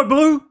my boy,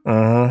 Blue.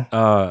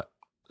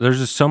 There's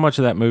just so much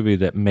of that movie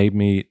that made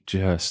me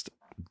just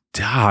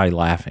die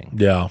laughing.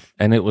 Yeah.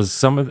 And it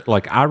was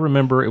I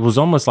remember it was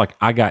almost like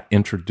I got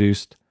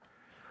introduced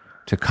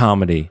to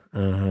comedy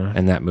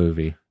in that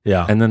movie.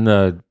 Yeah. And then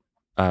the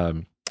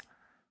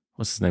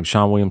what's his name?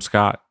 Sean William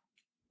Scott.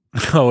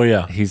 Oh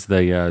yeah. He's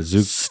the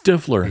Zook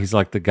Stifler. He's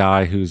like the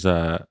guy who's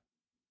the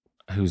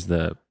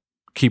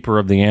keeper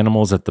of the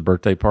animals at the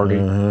birthday party.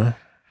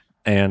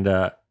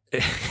 And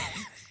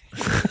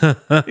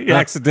he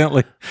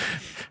accidentally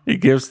He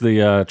gives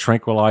the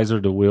tranquilizer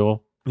to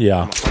Will.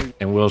 Yeah.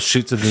 And Will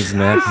shoots it in his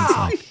neck. And it's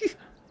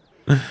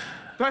like,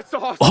 That's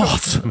awesome.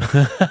 awesome.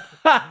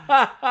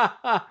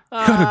 Got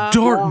a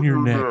dart in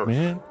your neck,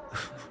 man.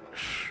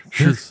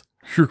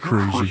 You're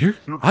crazy.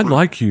 I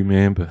like you,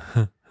 man,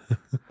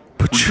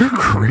 but you're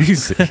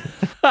crazy.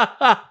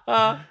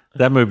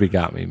 That movie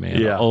got me,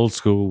 man. Yeah. Old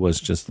School was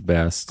just the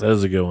best. That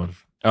was a good one.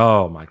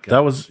 Oh my god.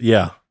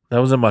 That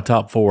was in my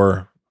top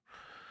 4,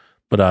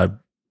 but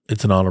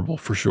it's an honorable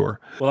for sure.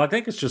 Well, I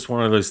think it's just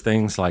one of those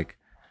things like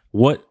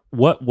what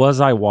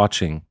was I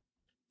watching?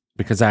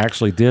 Because I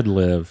actually did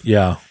live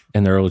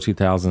in the early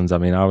 2000s. I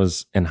mean, I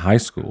was in high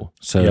school.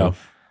 So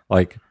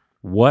like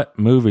what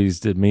movies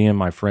did me and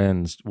my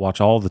friends watch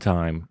all the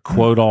time,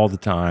 quote all the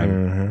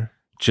time,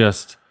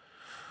 just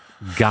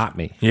got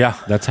me. Yeah.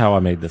 That's how I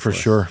made this For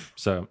list. sure.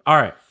 So, all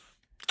right.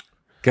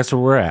 Guess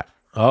where we're at?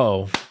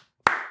 Uh-oh.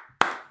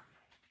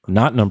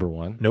 Not number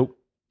 1. Nope.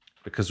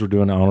 Because we're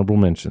doing honorable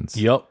mentions.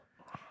 Yep.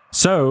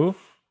 So,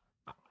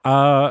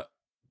 I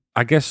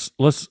guess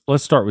let's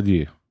start with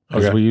you.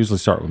 Because we usually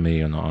start with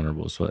me on the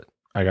honorables, but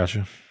I got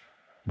you.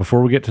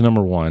 Before we get to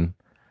number 1,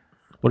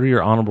 what are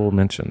your honorable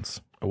mentions?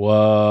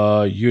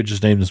 Well, you had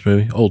just named this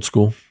movie, Old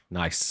School.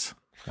 Nice.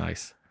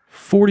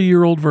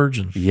 40-Year-Old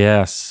Virgin.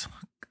 Yes.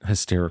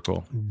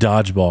 Hysterical.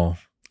 Dodgeball,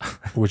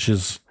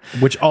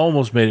 which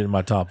almost made it in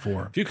my top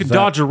 4. If you could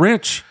dodge a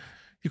wrench,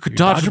 you could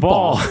dodge a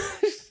ball.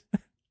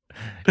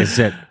 Is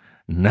it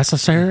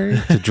necessary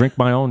to drink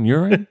my own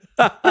urine?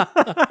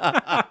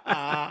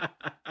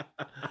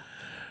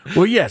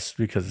 Well, yes,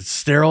 because it's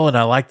sterile and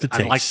I like the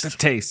taste. I like the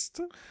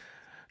taste.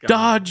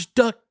 Dodge,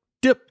 duck,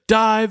 dip,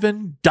 dive,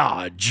 and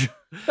dodge.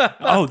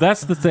 Oh,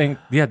 that's the thing.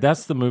 Yeah,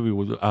 that's the movie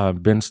with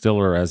Ben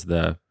Stiller as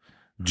the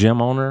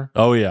gym owner.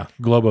 Oh, yeah.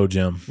 Globo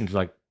Gym. He's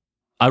like,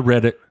 I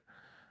read it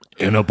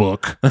in a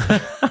book.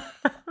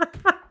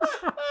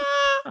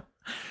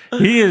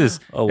 He is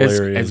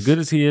hilarious. As good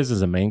as he is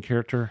as a main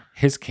character,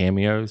 his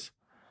cameos,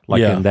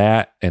 like in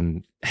that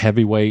and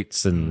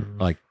Heavyweights and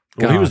like,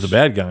 well, he was the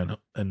bad guy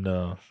in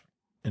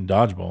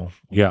Dodgeball.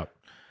 Yeah.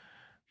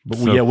 But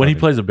So when he funny.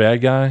 plays a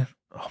bad guy,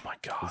 oh my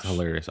gosh. It's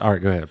hilarious. All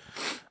right, go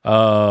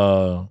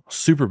ahead.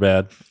 Super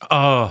bad.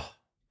 Oh,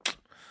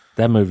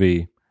 that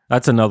movie.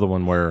 That's another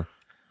one where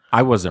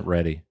I wasn't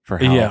ready for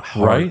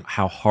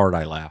how hard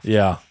I laughed.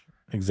 Yeah,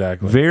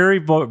 exactly. Very,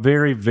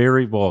 very,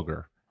 very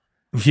vulgar.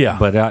 Yeah.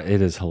 But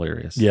it is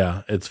hilarious.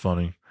 Yeah, it's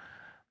funny.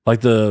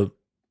 Like the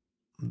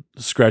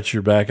scratch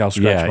your back, I'll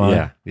scratch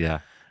mine. Yeah.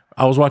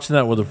 I was watching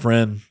that with a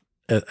friend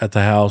at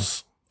the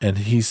house, and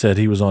he said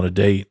he was on a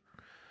date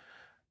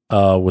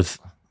with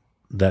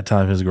that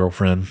time his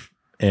girlfriend,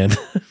 and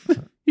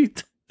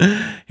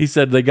he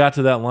said they got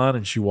to that line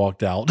and she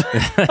walked out.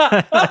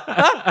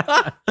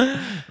 I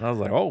was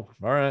like, oh,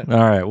 all right. All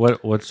right.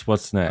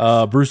 What's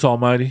next? Bruce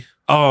Almighty.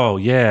 Oh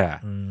yeah,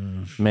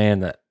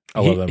 man. I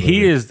love that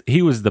movie.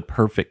 He was the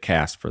perfect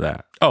cast for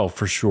that. Oh,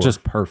 for sure.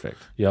 Just perfect.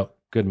 Yep.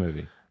 Good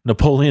movie.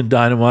 Napoleon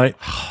Dynamite,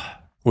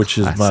 which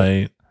is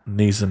my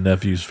niece and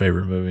nephew's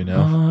favorite movie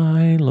now.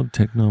 I love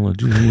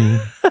technology,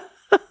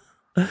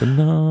 but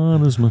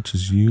not as much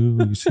as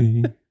you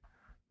see.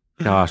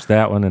 Gosh,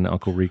 that one and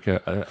Uncle Rico.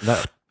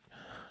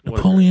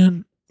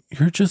 Napoleon,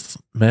 you're just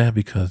mad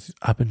because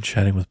I've been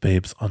chatting with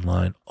babes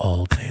online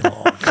all day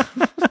long.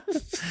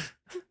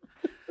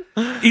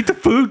 Eat the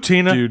food,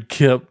 Tina. Dude,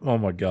 Kip. Oh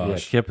my gosh. Yeah,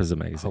 Kip is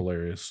amazing.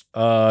 Hilarious.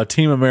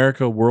 Team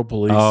America, World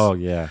Police. Oh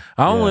yeah.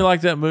 I only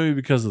like that movie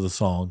because of the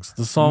songs.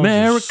 The songs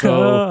are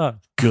so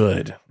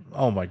good.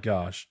 Oh my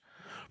gosh.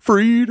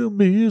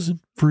 Freedom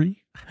isn't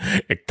free.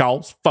 It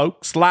calls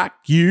folks like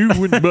you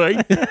and me.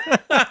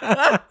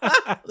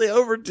 They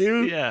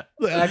overdo the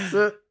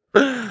accent.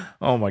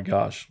 Oh my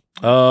gosh.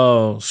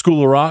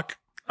 School of Rock.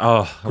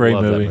 Oh, great I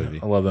love movie. that movie.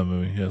 I love that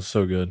movie. Yeah, it's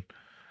so good.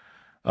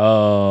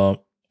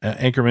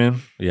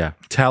 Anchorman. Yeah.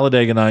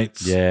 Talladega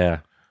Nights. Yeah.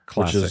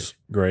 Classic. Which is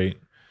great.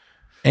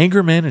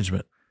 Anger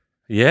Management.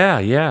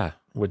 Yeah.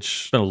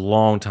 Which It's been a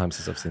long time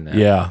since I've seen that.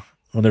 yeah,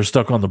 when they're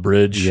stuck on the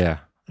bridge. Yeah.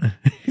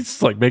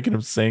 He's like making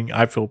him sing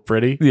 "I Feel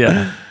Pretty."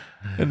 Yeah.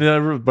 And then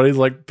everybody's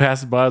like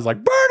passing by, is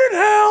like, "Burn in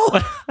hell."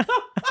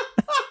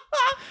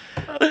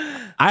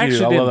 I Dude,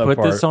 actually I love didn't that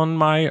put this part. on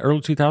my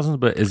early 2000s,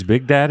 but is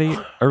Big Daddy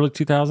early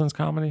 2000s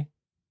comedy?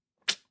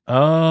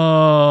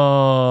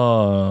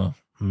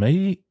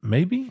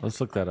 Maybe. Let's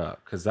look that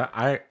up because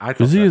I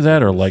Is either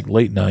that or like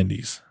late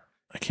 90s.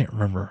 I can't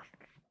remember.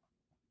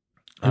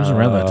 It was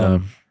around that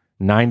time.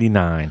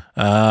 99.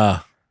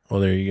 Well,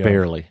 there you go.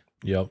 Barely.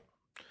 Yep.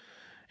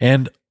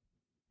 And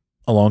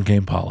Along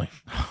Came Polly.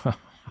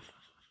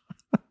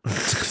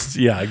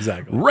 Yeah,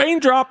 exactly.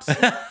 Raindrops.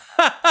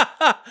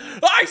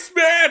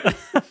 Iceman.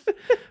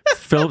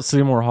 Philip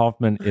Seymour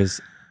Hoffman is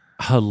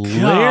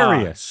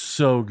hilarious.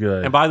 So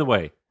good. And by the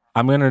way,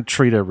 I'm going to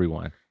treat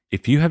everyone.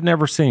 If you have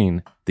never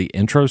seen the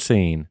intro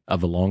scene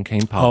of Along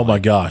Came Polly, Oh my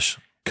gosh.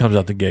 Comes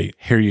out the gate.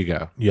 here you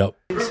go. Yep.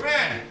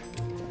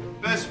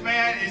 Best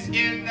man is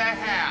in the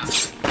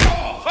house.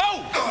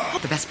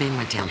 The best man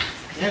went down.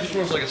 Yeah, it just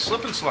feels like a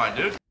slip and slide,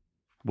 dude.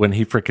 When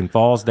he freaking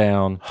falls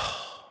down.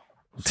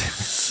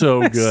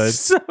 so good.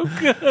 So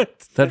good.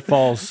 That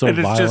falls so and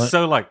it's violent. just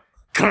so like,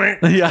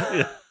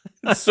 yeah.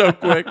 It's so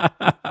quick.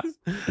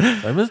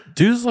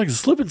 Dude's like a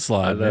slip and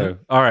slide. Man.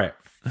 All right.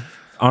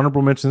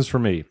 Honorable mentions for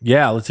me.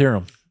 Yeah, let's hear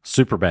them.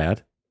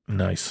 Superbad.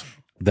 Nice.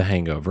 The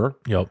Hangover.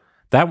 Yep.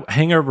 That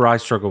Hangover, I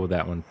struggle with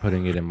that one,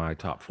 putting it in my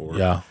top 4.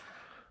 Yeah.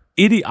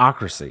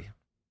 Idiocracy.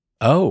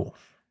 Oh.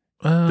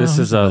 This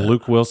is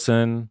Luke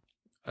Wilson,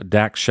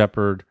 Dax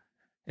Shepard.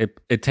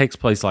 It takes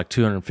place like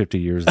 250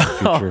 years in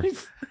the future.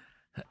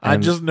 I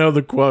just know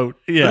the quote.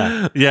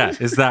 Yeah. Yeah.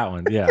 It's that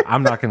one. Yeah.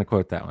 I'm not going to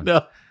quote that one.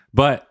 No.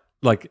 But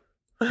like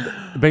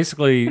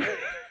basically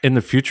in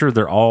the future,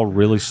 they're all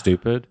really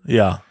stupid.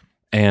 Yeah.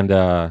 And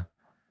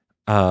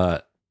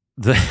the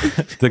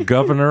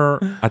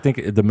governor, I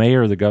think the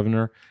mayor or the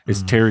governor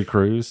is Terry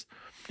Crews.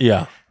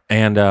 Yeah.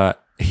 And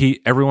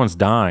everyone's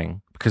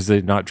dying because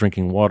they're not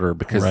drinking water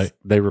because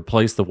they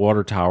replaced the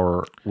water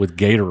tower with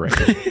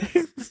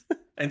Gatorade.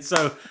 And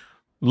so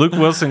Luke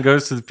Wilson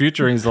goes to the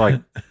future and he's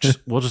like,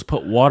 we'll just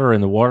put water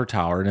in the water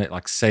tower and it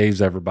like saves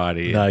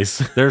everybody. Nice.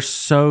 They're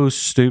so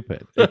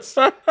stupid. It's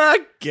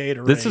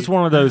Gatorade. This is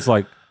one of those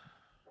like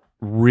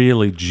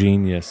really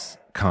genius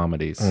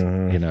comedies,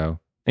 you know.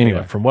 Anyway,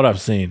 yeah, from what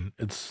I've seen,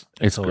 it's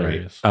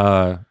hilarious.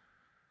 Great.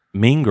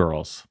 Mean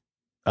Girls.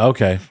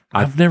 Okay.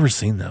 I've never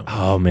seen that one.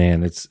 Oh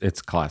man,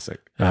 it's classic.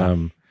 Yeah.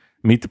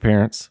 Meet the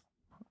Parents.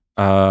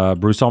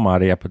 Bruce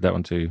Almighty, I put that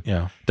one too.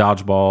 Yeah.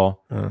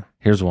 Dodgeball.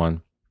 Here's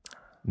one.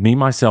 Me,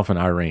 Myself, and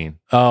Irene.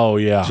 Oh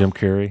yeah. Jim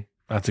Carrey.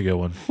 That's a good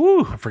one.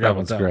 Whew, I forgot that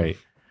one's great.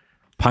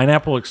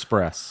 Pineapple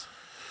Express.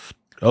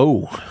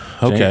 Oh,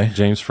 okay.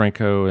 James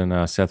Franco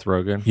and Seth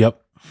Rogen.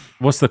 Yep.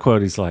 What's the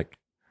quote? He's like,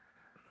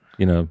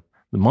 you know,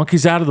 the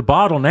monkey's out of the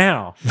bottle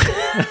now.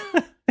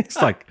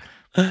 It's like,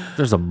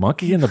 there's a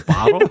monkey in the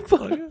bottle?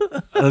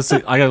 Let's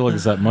see. I got to look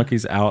this up.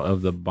 Monkey's out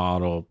of the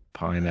bottle,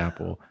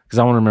 pineapple. Because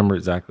I want to remember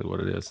exactly what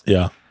it is.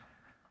 Yeah.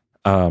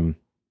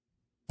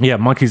 Yeah,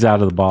 monkey's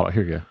out of the bottle.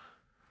 Here you go.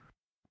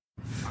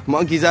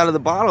 Monkey's out of the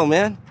bottle,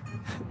 man.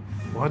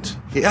 What?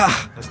 Yeah.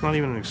 That's not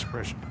even an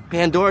expression.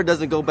 Pandora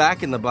doesn't go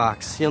back in the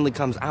box. He only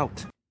comes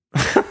out.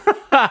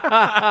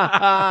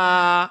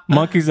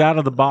 Monkey's out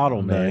of the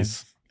bottle, man.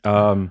 Nice.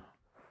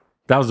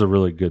 That was a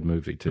really good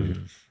movie, too.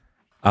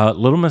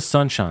 Little Miss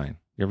Sunshine.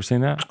 You ever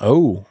seen that?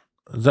 Oh.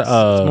 Is that,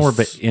 it's more of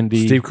an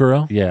indie. Steve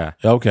Carell? Yeah.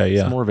 Okay,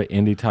 yeah. It's more of an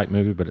indie type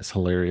movie, but it's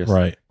hilarious.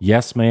 Right.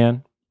 Yes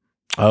Man.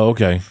 Oh,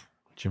 okay.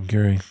 Jim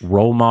Carrey.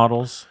 Role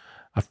Models.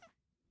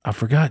 I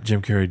forgot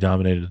Jim Carrey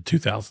dominated the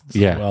 2000s.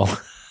 Yeah. Well,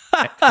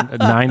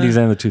 90s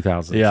and the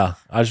 2000s. Yeah.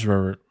 I just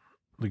remember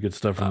the good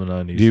stuff from the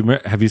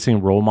 90s. Have you seen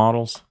Role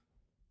Models?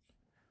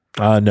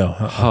 No.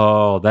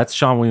 Oh, that's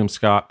Sean William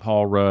Scott,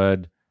 Paul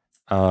Rudd.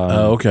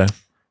 Okay.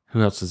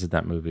 Who else is in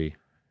that movie?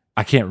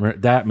 I can't remember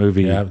that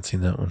movie. Yeah, I haven't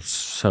seen that one.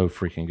 So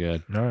freaking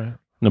good. All right.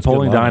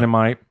 Napoleon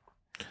Dynamite.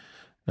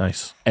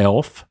 Nice.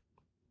 Elf.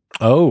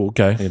 Oh,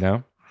 okay. You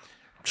know?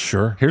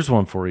 Sure. Here's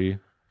one for you.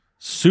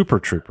 Super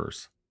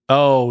Troopers.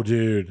 Oh,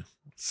 dude.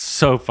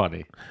 So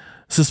funny.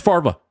 This is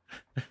Farva.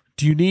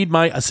 Do you need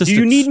my assistance? Do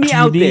you need me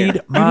out there? You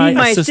need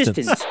my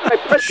assistance.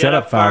 Shut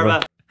up,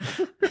 Farva.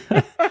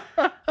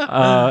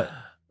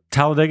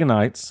 Talladega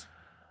Nights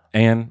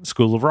and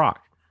School of Rock.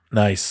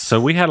 Nice.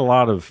 So we had a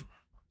lot of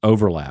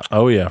overlap.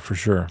 Oh, yeah, for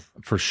sure.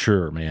 For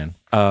sure, man.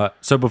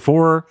 So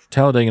before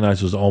Talladega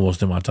Nights was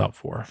almost in my top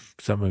 4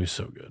 because that movie's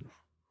so good.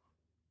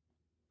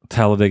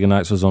 Talladega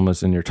Nights was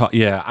almost in your top.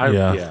 Yeah.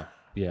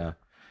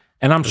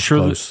 And I'm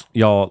sure that,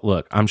 y'all,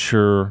 look, I'm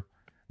sure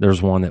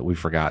there's one that we've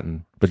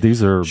forgotten, but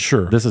these are,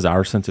 this is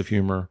our sense of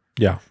humor.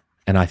 Yeah.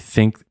 And I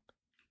think,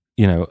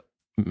 you know,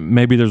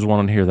 maybe there's one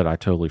on here that I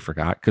totally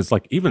forgot. Because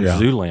like even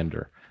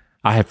Zoolander,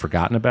 I had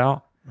forgotten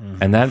about.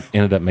 And that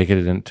ended up making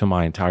it into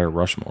my entire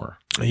Rushmore.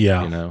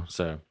 Yeah. You know,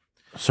 so.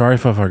 Sorry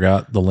if I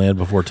forgot The Land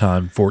Before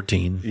Time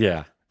 14.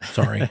 Yeah.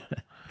 Sorry.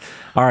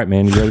 All right,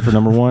 man. You ready for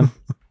number 1?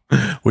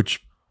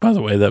 Which, by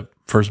the way, that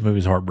first movie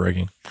is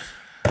heartbreaking.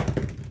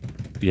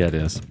 Yeah, it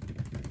is.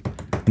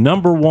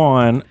 Number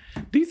 1.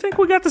 Do you think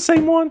we got the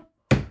same one?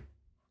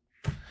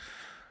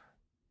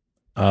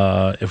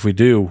 If we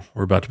do,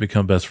 we're about to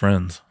become best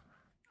friends.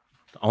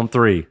 On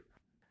 3.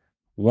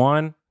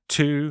 1,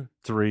 2,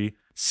 3.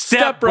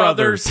 Step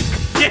Brothers.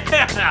 Yeah.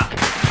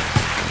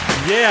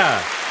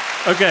 Yeah.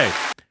 Okay.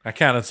 I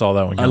kind of saw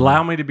that one.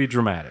 Allow me to be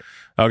dramatic.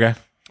 Okay.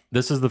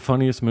 This is the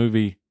funniest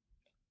movie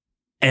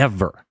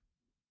ever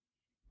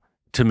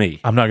to me.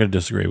 I'm not going to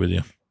disagree with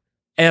you.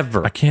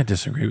 Ever. I can't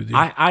disagree with you.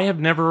 I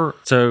have never.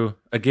 So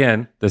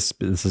again, this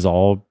is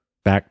all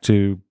back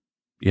to,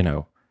 you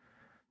know,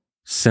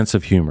 sense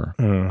of humor.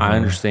 I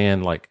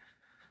understand, like,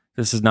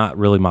 this is not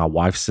really my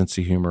wife's sense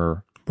of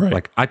humor. Right.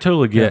 Like, I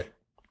totally get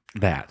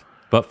that.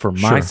 But for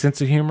my sense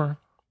of humor,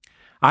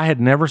 I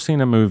had never seen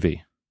a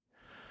movie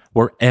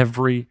where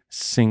every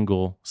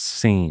single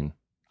scene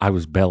I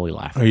was belly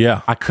laughing. Oh,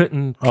 yeah. I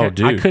couldn't. I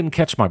couldn't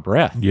catch my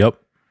breath. Yep.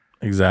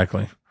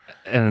 Exactly.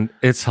 And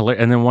it's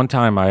hilarious. And then one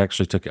time I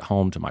actually took it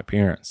home to my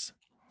parents.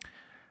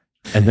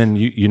 And then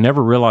you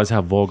never realize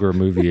how vulgar a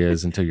movie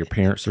is until your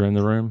parents are in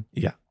the room.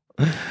 Yeah.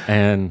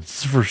 And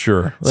for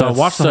sure. So I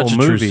watched the such whole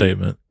a true movie,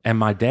 statement. and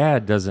my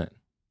dad doesn't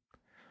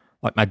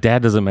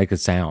make a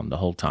sound the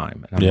whole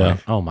time. And I'm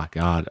like, oh my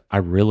God, I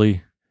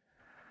really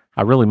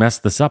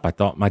messed this up. I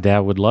thought my dad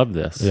would love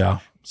this. Yeah.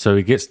 So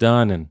he gets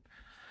done, and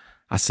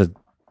I said,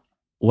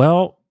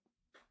 well,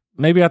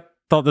 maybe I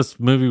thought this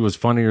movie was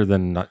funnier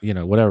than,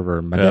 whatever.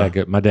 And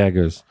my dad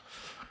goes,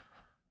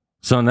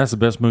 son, that's the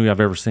best movie I've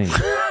ever seen.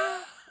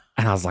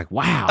 And I was like,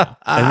 wow.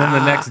 And then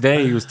the next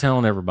day he was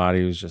telling everybody,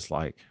 he was just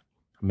like,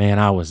 man,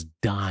 I was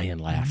dying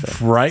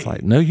laughing. Right. It's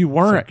like, no, you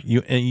weren't.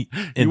 Like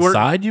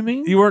inside, you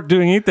mean? You weren't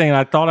doing anything. And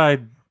I thought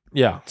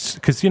yeah.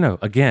 Because,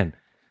 again,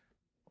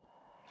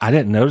 I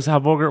didn't notice how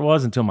vulgar it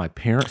was until my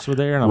parents were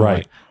there. And I'm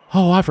like,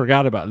 oh, I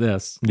forgot about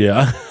this.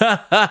 Yeah.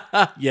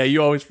 Yeah,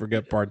 you always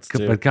forget parts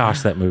too. But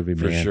gosh, that movie,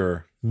 man. For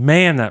sure.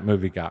 Man, that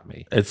movie got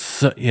me.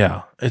 It's,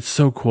 it's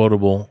so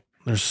quotable.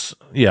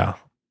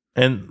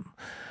 And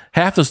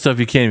half the stuff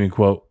you can't even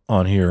quote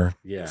on here.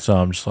 Yeah. So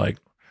I'm just like,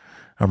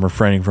 I'm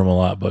refraining from a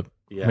lot, but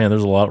man,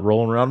 there's a lot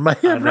rolling around in my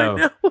head right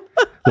now.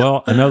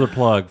 Well, another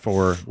plug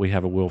for, we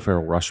have a Will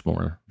Ferrell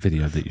Rushmore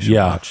video that you should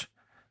watch,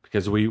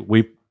 because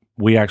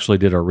we actually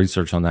did our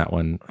research on that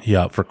one.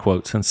 Yeah. For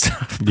quotes and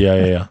stuff.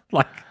 Yeah.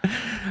 Like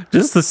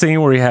just the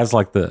scene where he has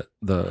like the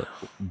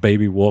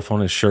baby wolf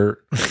on his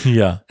shirt.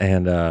 Yeah.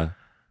 And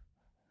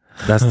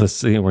that's the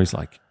scene where he's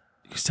like,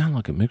 you sound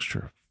like a mixture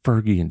of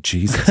Fergie and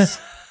Jesus.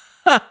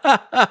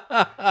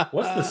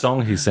 What's the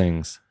song he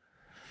sings?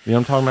 You know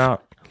what I'm talking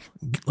about?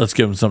 Let's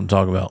give him something to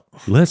talk about.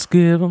 Let's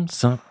give him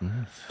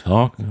something to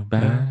talk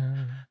about.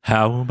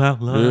 How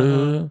about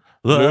love?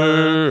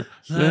 It's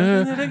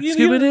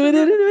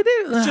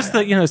just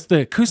that, it's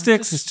the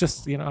acoustics. It's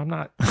just, I'm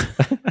not.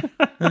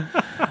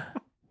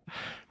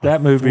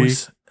 That movie.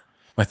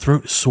 My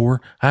throat is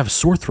sore. I have a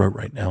sore throat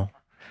right now.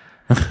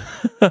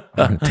 I'm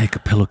going to take a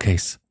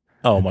pillowcase.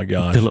 Oh my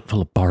gosh. Fill it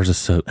full of bars of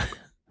soap.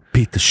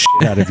 Beat the shit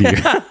out of you.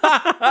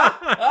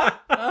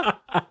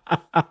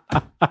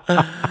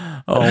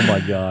 Oh my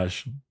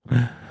gosh.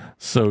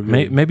 So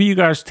good. Maybe you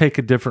guys take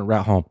a different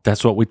route home.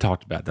 That's what we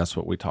talked about.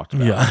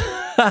 Yeah.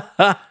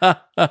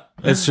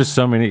 It's just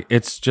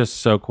it's just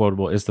so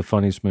quotable. It's the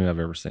funniest movie I've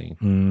ever seen.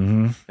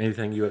 Mm-hmm.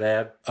 Anything you would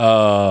add?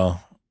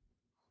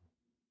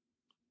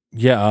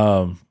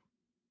 Yeah.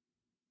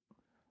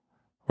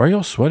 Why are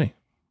y'all sweating?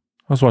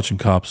 I was watching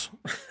Cops.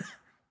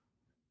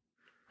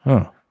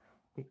 Huh.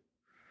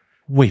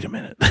 Wait a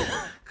minute.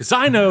 Because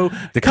I know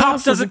the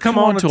Cops doesn't come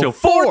on until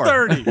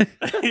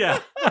 4:30. Yeah.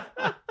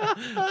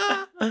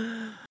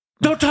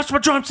 Don't touch my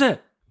drum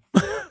set.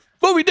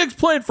 Moby Dick's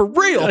playing for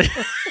real.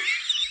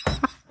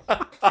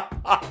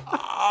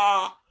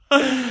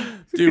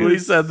 Dude, when he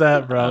said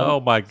that, bro. Oh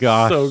my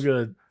gosh. So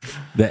good.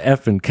 The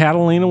effing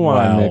Catalina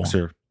wine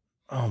mixer.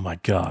 Oh my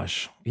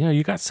gosh.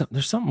 You got something.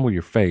 There's something with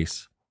your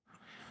face.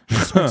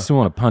 It makes me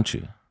want to punch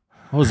you.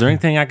 Oh, is there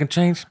anything I can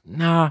change?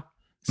 Nah.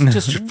 It's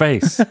just your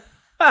face.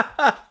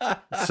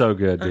 So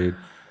good, dude.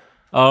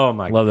 Oh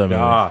my Love that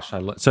gosh.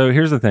 So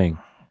here's the thing.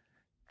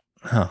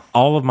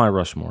 All of my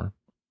Rushmore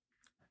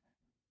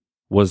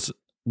was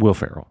Will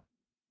Ferrell.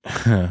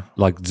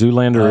 Like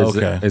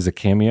Zoolander is a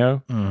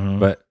cameo,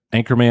 but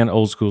Anchorman,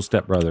 Old School,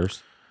 Step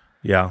Brothers.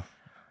 Yeah.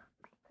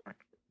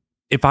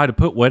 If I'd have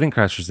put Wedding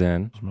Crashers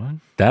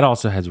in, that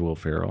also has Will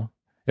Ferrell.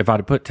 If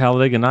I'd have put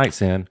Talladega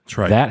Nights in,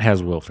 that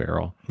has Will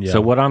Ferrell. Yeah. So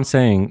what I'm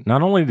saying,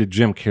 not only did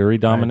Jim Carrey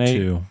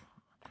dominate,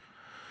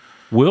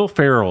 Will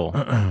Ferrell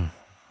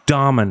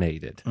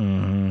dominated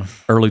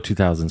early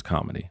 2000s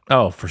comedy.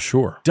 Oh, for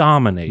sure.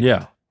 Dominated.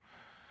 Yeah.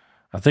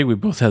 I think we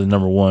both had the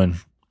number one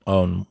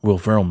on Will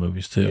Ferrell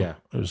movies too. Yeah.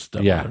 It was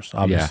Step Brothers,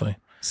 obviously. Yeah.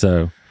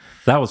 So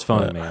that was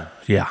fun, man.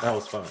 Yeah. That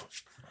was fun.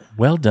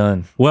 Well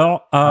done.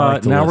 Well,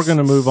 like now we're lists.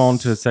 going to move on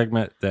to a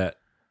segment that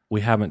we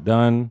haven't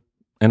done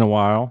in a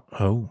while.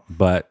 Oh.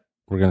 But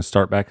we're going to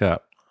start back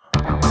up.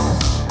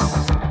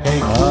 Hey,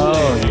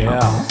 oh, yeah.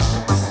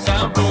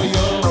 Time for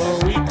your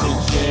weekly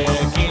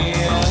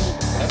check-in.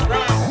 That's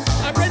right.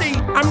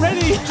 I'm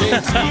ready.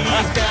 JT's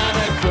got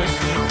a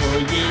question for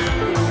you.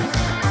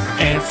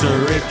 Answer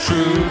it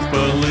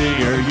truthfully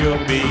or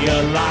you'll be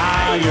a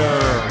liar.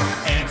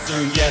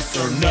 Answer yes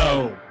or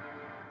no.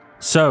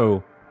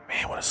 So,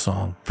 man, what a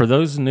song. For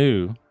those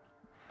new,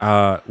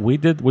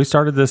 we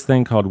started this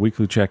thing called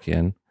Weekly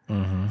Check-In,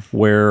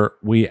 where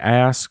we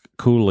ask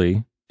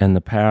Cooley in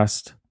the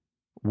past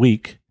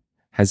week,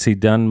 has he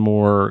done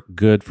more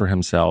good for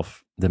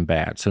himself than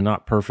bad? So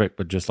not perfect,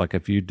 but just like,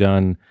 have you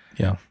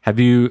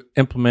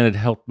implemented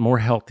more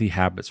healthy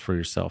habits for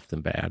yourself than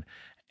bad?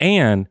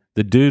 And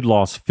the dude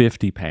lost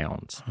 50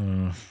 pounds.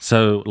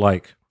 So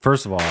like,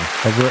 first of all,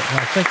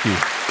 thank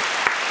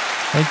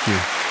you.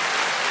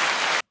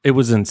 It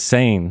was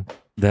insane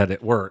that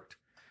it worked.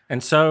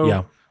 And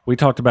so we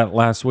talked about it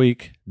last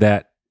week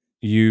that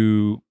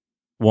you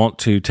want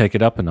to take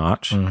it up a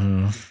notch.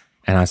 And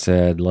I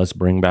said, let's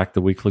bring back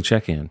the weekly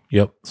check-in.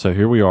 Yep. So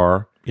here we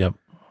are. Yep.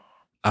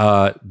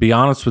 Be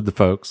honest with the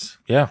folks.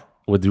 Yeah.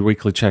 With the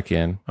weekly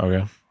check-in.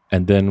 Okay.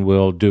 And then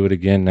we'll do it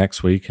again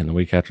next week and the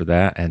week after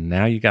that. And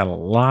now you got a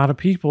lot of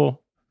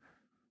people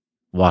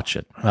watch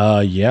it.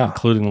 Yeah.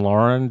 Including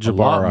Lauren Jabara. A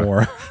lot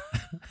more.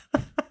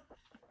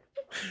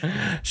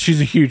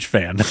 She's a huge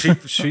fan.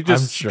 She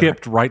just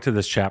skipped right to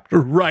this chapter.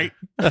 Right.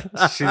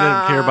 She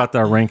didn't care about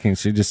our rankings.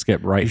 She just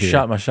skipped right here. You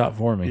shot my shot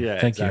for me. Yeah,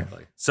 Thank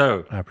exactly. you.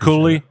 So, I appreciate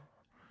Cooley, it.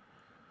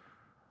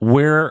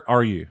 where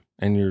are you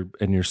in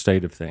your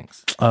state of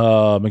things?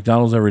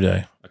 McDonald's every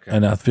day. Okay.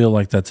 And I feel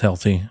like that's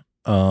healthy.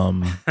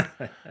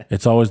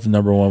 It's always the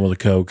number one with a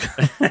Coke.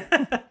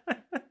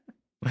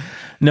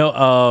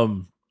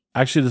 No,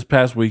 actually this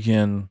past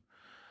weekend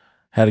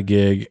had a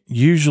gig.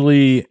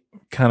 Usually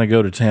kind of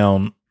go to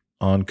town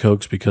on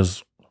Cokes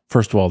because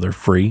first of all, they're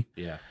free.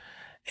 Yeah.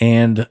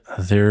 And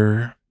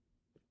they're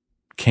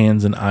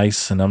cans and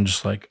ice. And I'm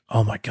just like,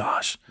 oh my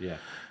gosh. Yeah.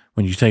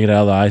 When you take it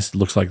out of the ice, it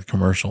looks like the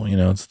commercial,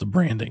 it's the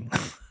branding.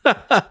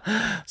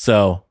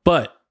 So,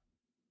 but,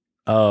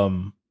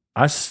 I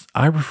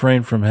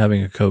refrained from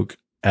having a Coke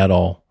at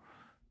all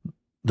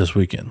this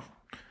weekend,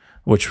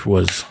 which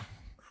was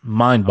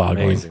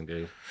mind-boggling. Amazing,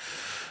 dude.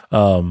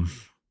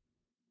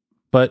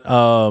 But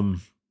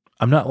I'm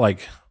not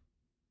like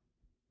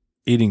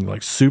eating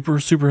like super,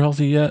 super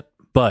healthy yet,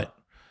 but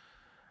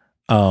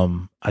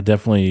I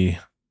definitely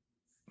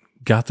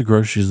got the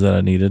groceries that I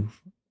needed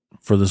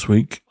for this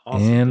week.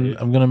 Awesome, and dude.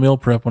 I'm going to meal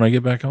prep when I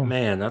get back home.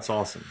 Man, that's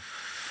awesome.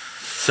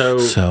 So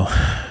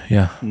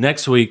yeah.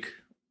 Next week,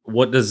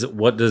 what does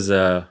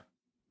a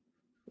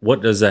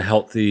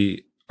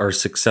healthy or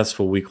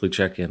successful weekly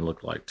check-in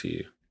look like to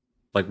you?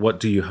 Like, what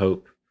do you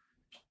hope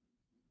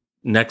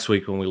next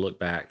week when we look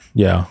back?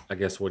 Yeah. I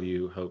guess, what do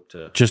you hope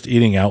to? Just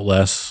eating out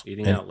less.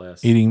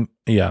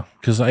 Yeah.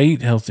 Because I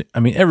eat healthy.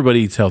 I mean, everybody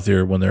eats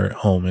healthier when they're at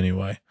home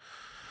anyway.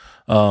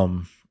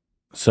 So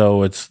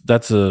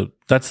that's the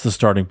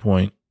starting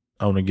point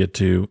I want to get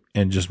to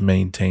and just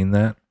maintain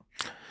that.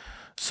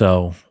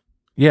 So,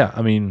 yeah,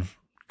 I mean,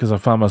 because I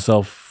find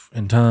myself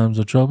in times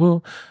of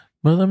trouble,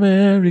 Mother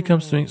Mary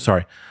comes to me.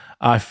 Sorry.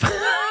 I find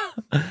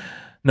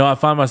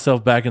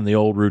myself back in the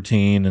old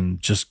routine and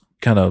just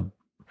kind of,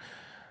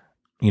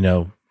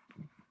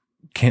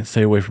 can't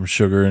stay away from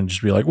sugar and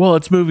just be like, well,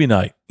 it's movie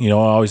night. I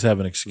always have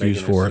an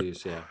excuse for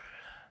it. Yeah.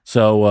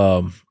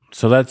 So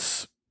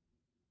that's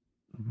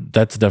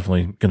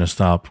definitely going to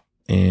stop.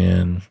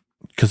 And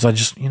because I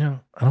just, I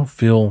don't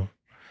feel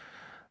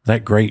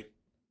that great,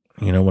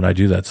 when I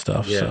do that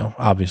stuff. Yeah. So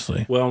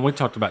obviously. Well, and we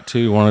talked about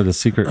too, one of the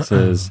secrets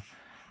is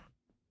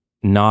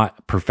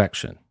not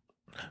perfection.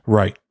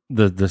 Right.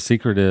 The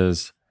secret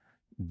is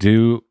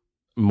do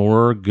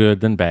more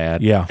good than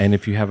bad. Yeah. And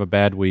if you have a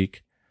bad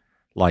week,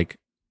 like,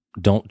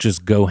 don't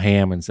just go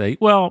ham and say,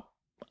 well,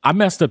 I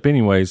messed up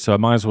anyway, so I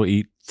might as well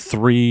eat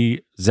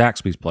 3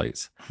 Zaxby's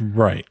plates.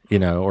 Right.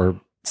 Or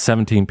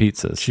 17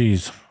 pizzas.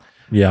 Jeez.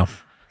 Yeah.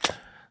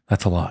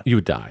 That's a lot. You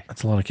would die.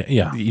 That's a lot of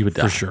yeah. You would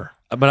die. For sure.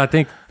 But I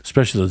think,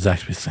 especially the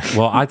Zaxby's thing.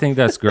 Well, I think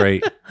that's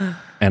great.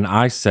 And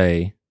I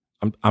say,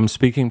 I'm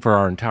speaking for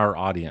our entire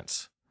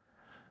audience.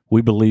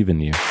 We believe in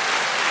you.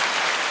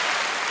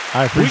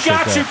 I appreciate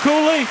that. We got you,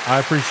 Cooley. I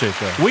appreciate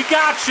that. We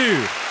got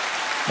you.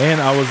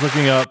 And I was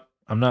looking up,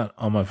 I'm not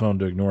on my phone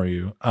to ignore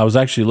you. I was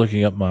actually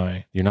looking up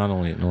my... You're not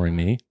only ignoring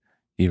me,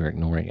 you're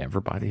ignoring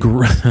everybody.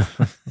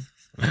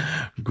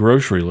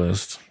 Grocery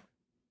list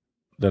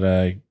that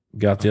I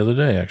got the other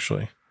day,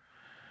 actually.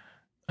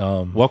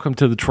 Welcome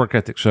to the Twerk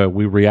Ethic Show.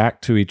 We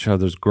react to each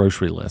other's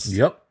grocery lists.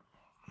 Yep.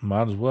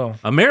 Might as well.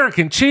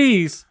 American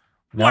cheese.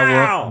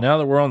 Wow. Now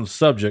that we're on the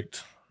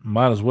subject,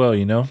 might as well,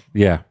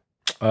 Yeah.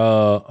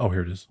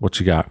 Here it is. What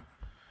you got?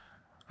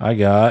 I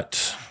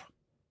got...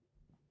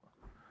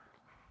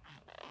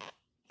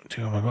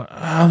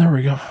 there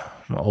we go.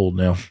 I'm old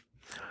now.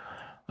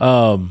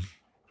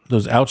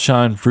 Those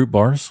Outshine fruit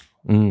bars.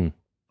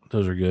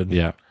 Those are good.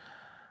 Yeah.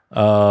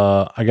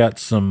 I got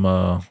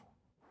some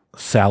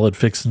salad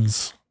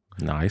fixins.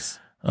 Nice.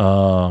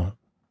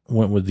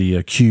 Went with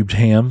the cubed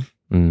ham,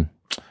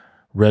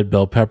 red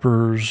bell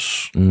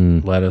peppers,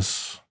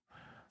 lettuce,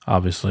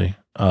 obviously.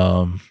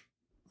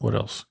 What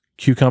else?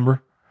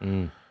 Cucumber,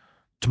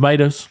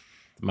 tomatoes,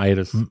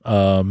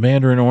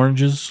 mandarin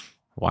oranges.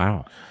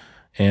 Wow.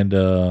 And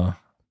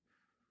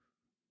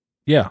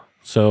yeah.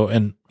 So,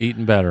 and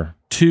eating better.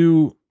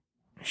 2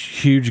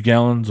 huge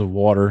gallons of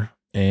water,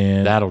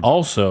 and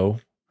also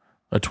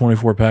a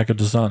 24 pack of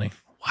Dasani.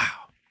 Wow.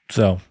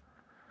 So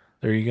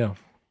there you go.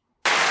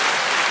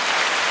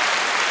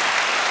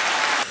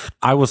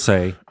 I will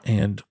say,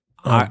 and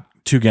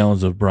 2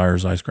 gallons of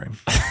Breyer's ice cream,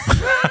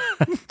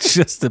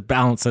 just to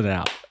balance it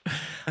out.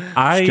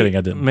 I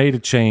didn't. Made a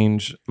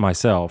change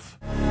myself.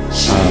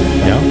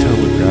 Yeah, I'm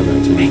totally proud of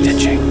that too. Make that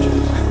change.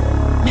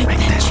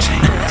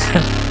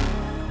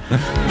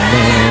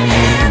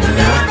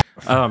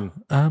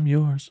 I'm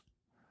yours.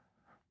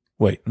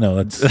 Wait, no,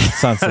 that's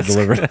Sunset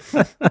Delivered.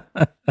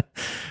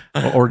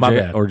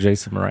 or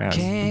Jason Mraz.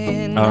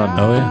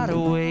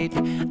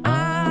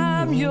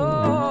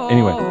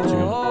 Anyway,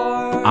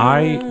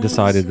 I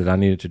decided that I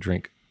needed to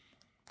drink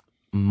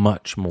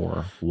much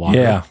more water.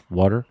 Yeah.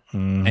 Water.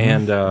 Mm-hmm.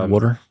 And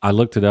water. I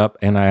looked it up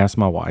and I asked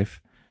my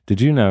wife,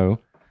 did you know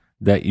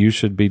that you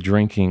should be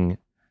drinking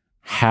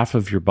half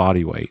of your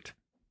body weight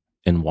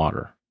in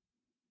water.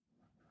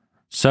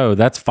 So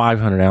that's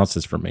 500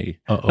 ounces for me.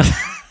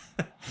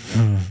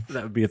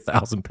 That would be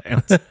 1,000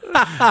 pounds.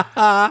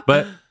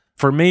 But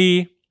for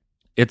me,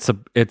 it's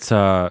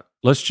a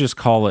let's just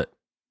call it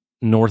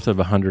north of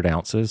 100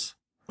 ounces.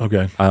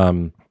 Okay.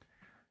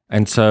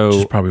 And so which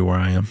is probably where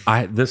I am.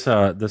 This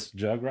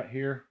jug right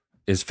here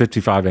is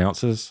 55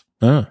 ounces.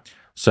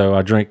 So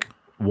I drink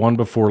one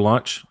before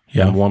lunch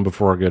and one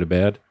before I go to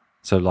bed.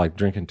 So like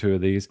drinking 2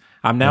 of these.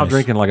 I'm now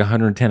drinking like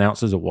 110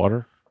 ounces of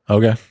water.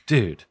 Okay.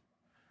 Dude,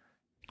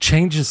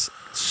 changes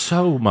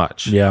so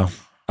much. Yeah.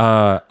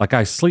 Like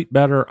I sleep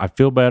better. I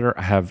feel better.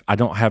 I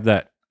don't have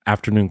that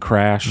afternoon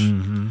crash.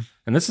 Mm-hmm.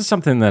 And this is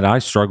something that I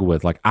struggle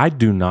with. Like I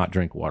do not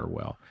drink water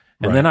well.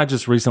 And then I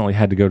just recently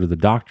had to go to the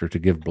doctor to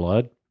give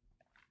blood.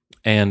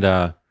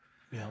 And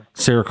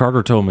Sarah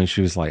Carter told me,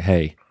 she was like,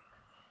 hey,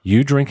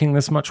 you drinking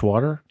this much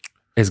water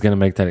is going to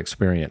make that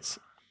experience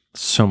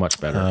so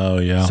much better. Oh,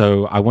 yeah.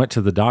 So I went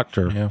to the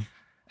doctor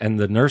and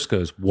the nurse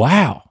goes,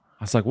 wow.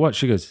 I was like, what?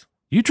 She goes,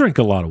 you drink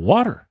a lot of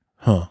water.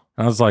 Huh.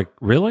 And I was like,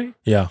 really?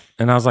 Yeah.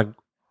 And I was like,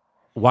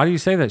 why do you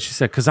say that? She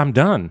said, because I'm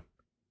done.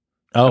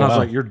 Oh, and I was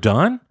like, you're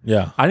done?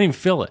 Yeah. I didn't even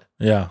feel it.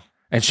 Yeah.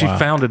 And she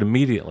found it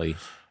immediately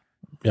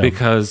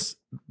because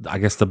I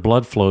guess the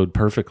blood flowed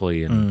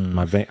perfectly in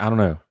my vein. I don't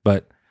know.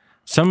 But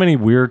so many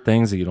weird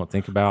things that you don't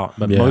think about,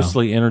 but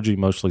mostly energy,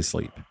 mostly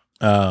sleep.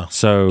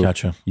 So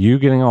gotcha. You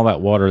getting all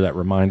that water, that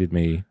reminded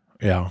me.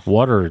 Yeah.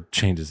 Water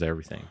changes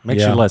everything.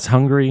 Makes you less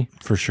hungry.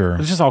 For sure.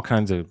 It's just all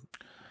kinds of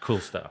cool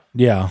stuff.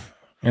 Yeah.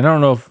 And I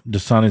don't know if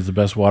Dasani is the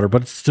best water,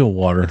 but it's still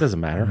water. It doesn't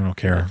matter. I don't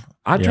care.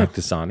 I drink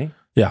Dasani.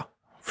 Yeah,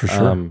 for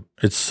sure.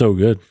 It's so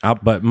good.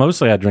 But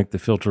mostly I drink the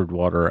filtered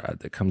water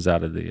that comes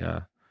out of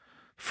the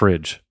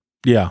fridge.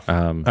 Yeah.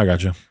 I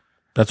got you.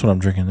 That's what I'm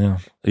drinking now.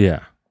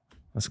 Yeah.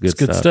 That's good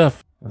good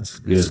stuff. That's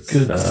good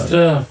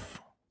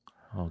stuff.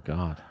 Oh,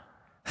 God.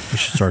 We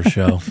should start a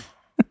show.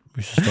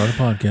 We should start a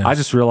podcast. I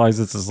just realized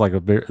this is like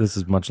this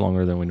is much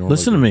longer than we normally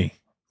Listen to me.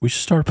 We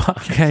should start a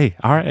podcast. Okay.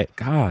 All right.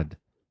 God.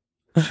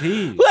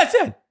 Jeez.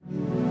 Listen.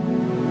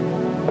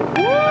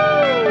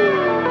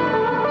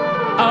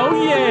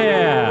 Oh,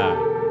 yeah.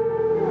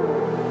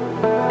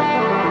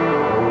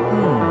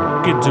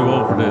 Get too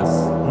old for this.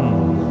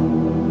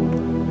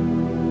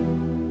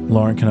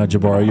 Lauren, can I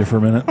borrow you for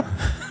a minute?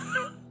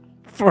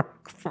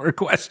 for a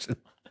question.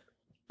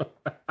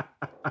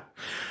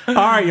 All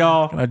right,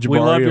 y'all. We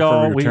love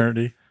y'all.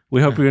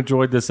 We hope you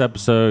enjoyed this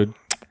episode.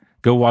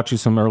 Go watch you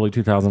some early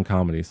 2000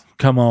 comedies.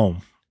 Come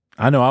on.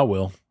 I know I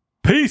will.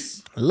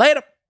 Peace.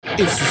 Later.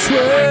 It's the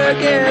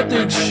Twerk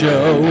Ethic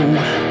Show.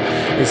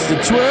 It's the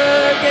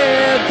Twerk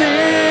Ethic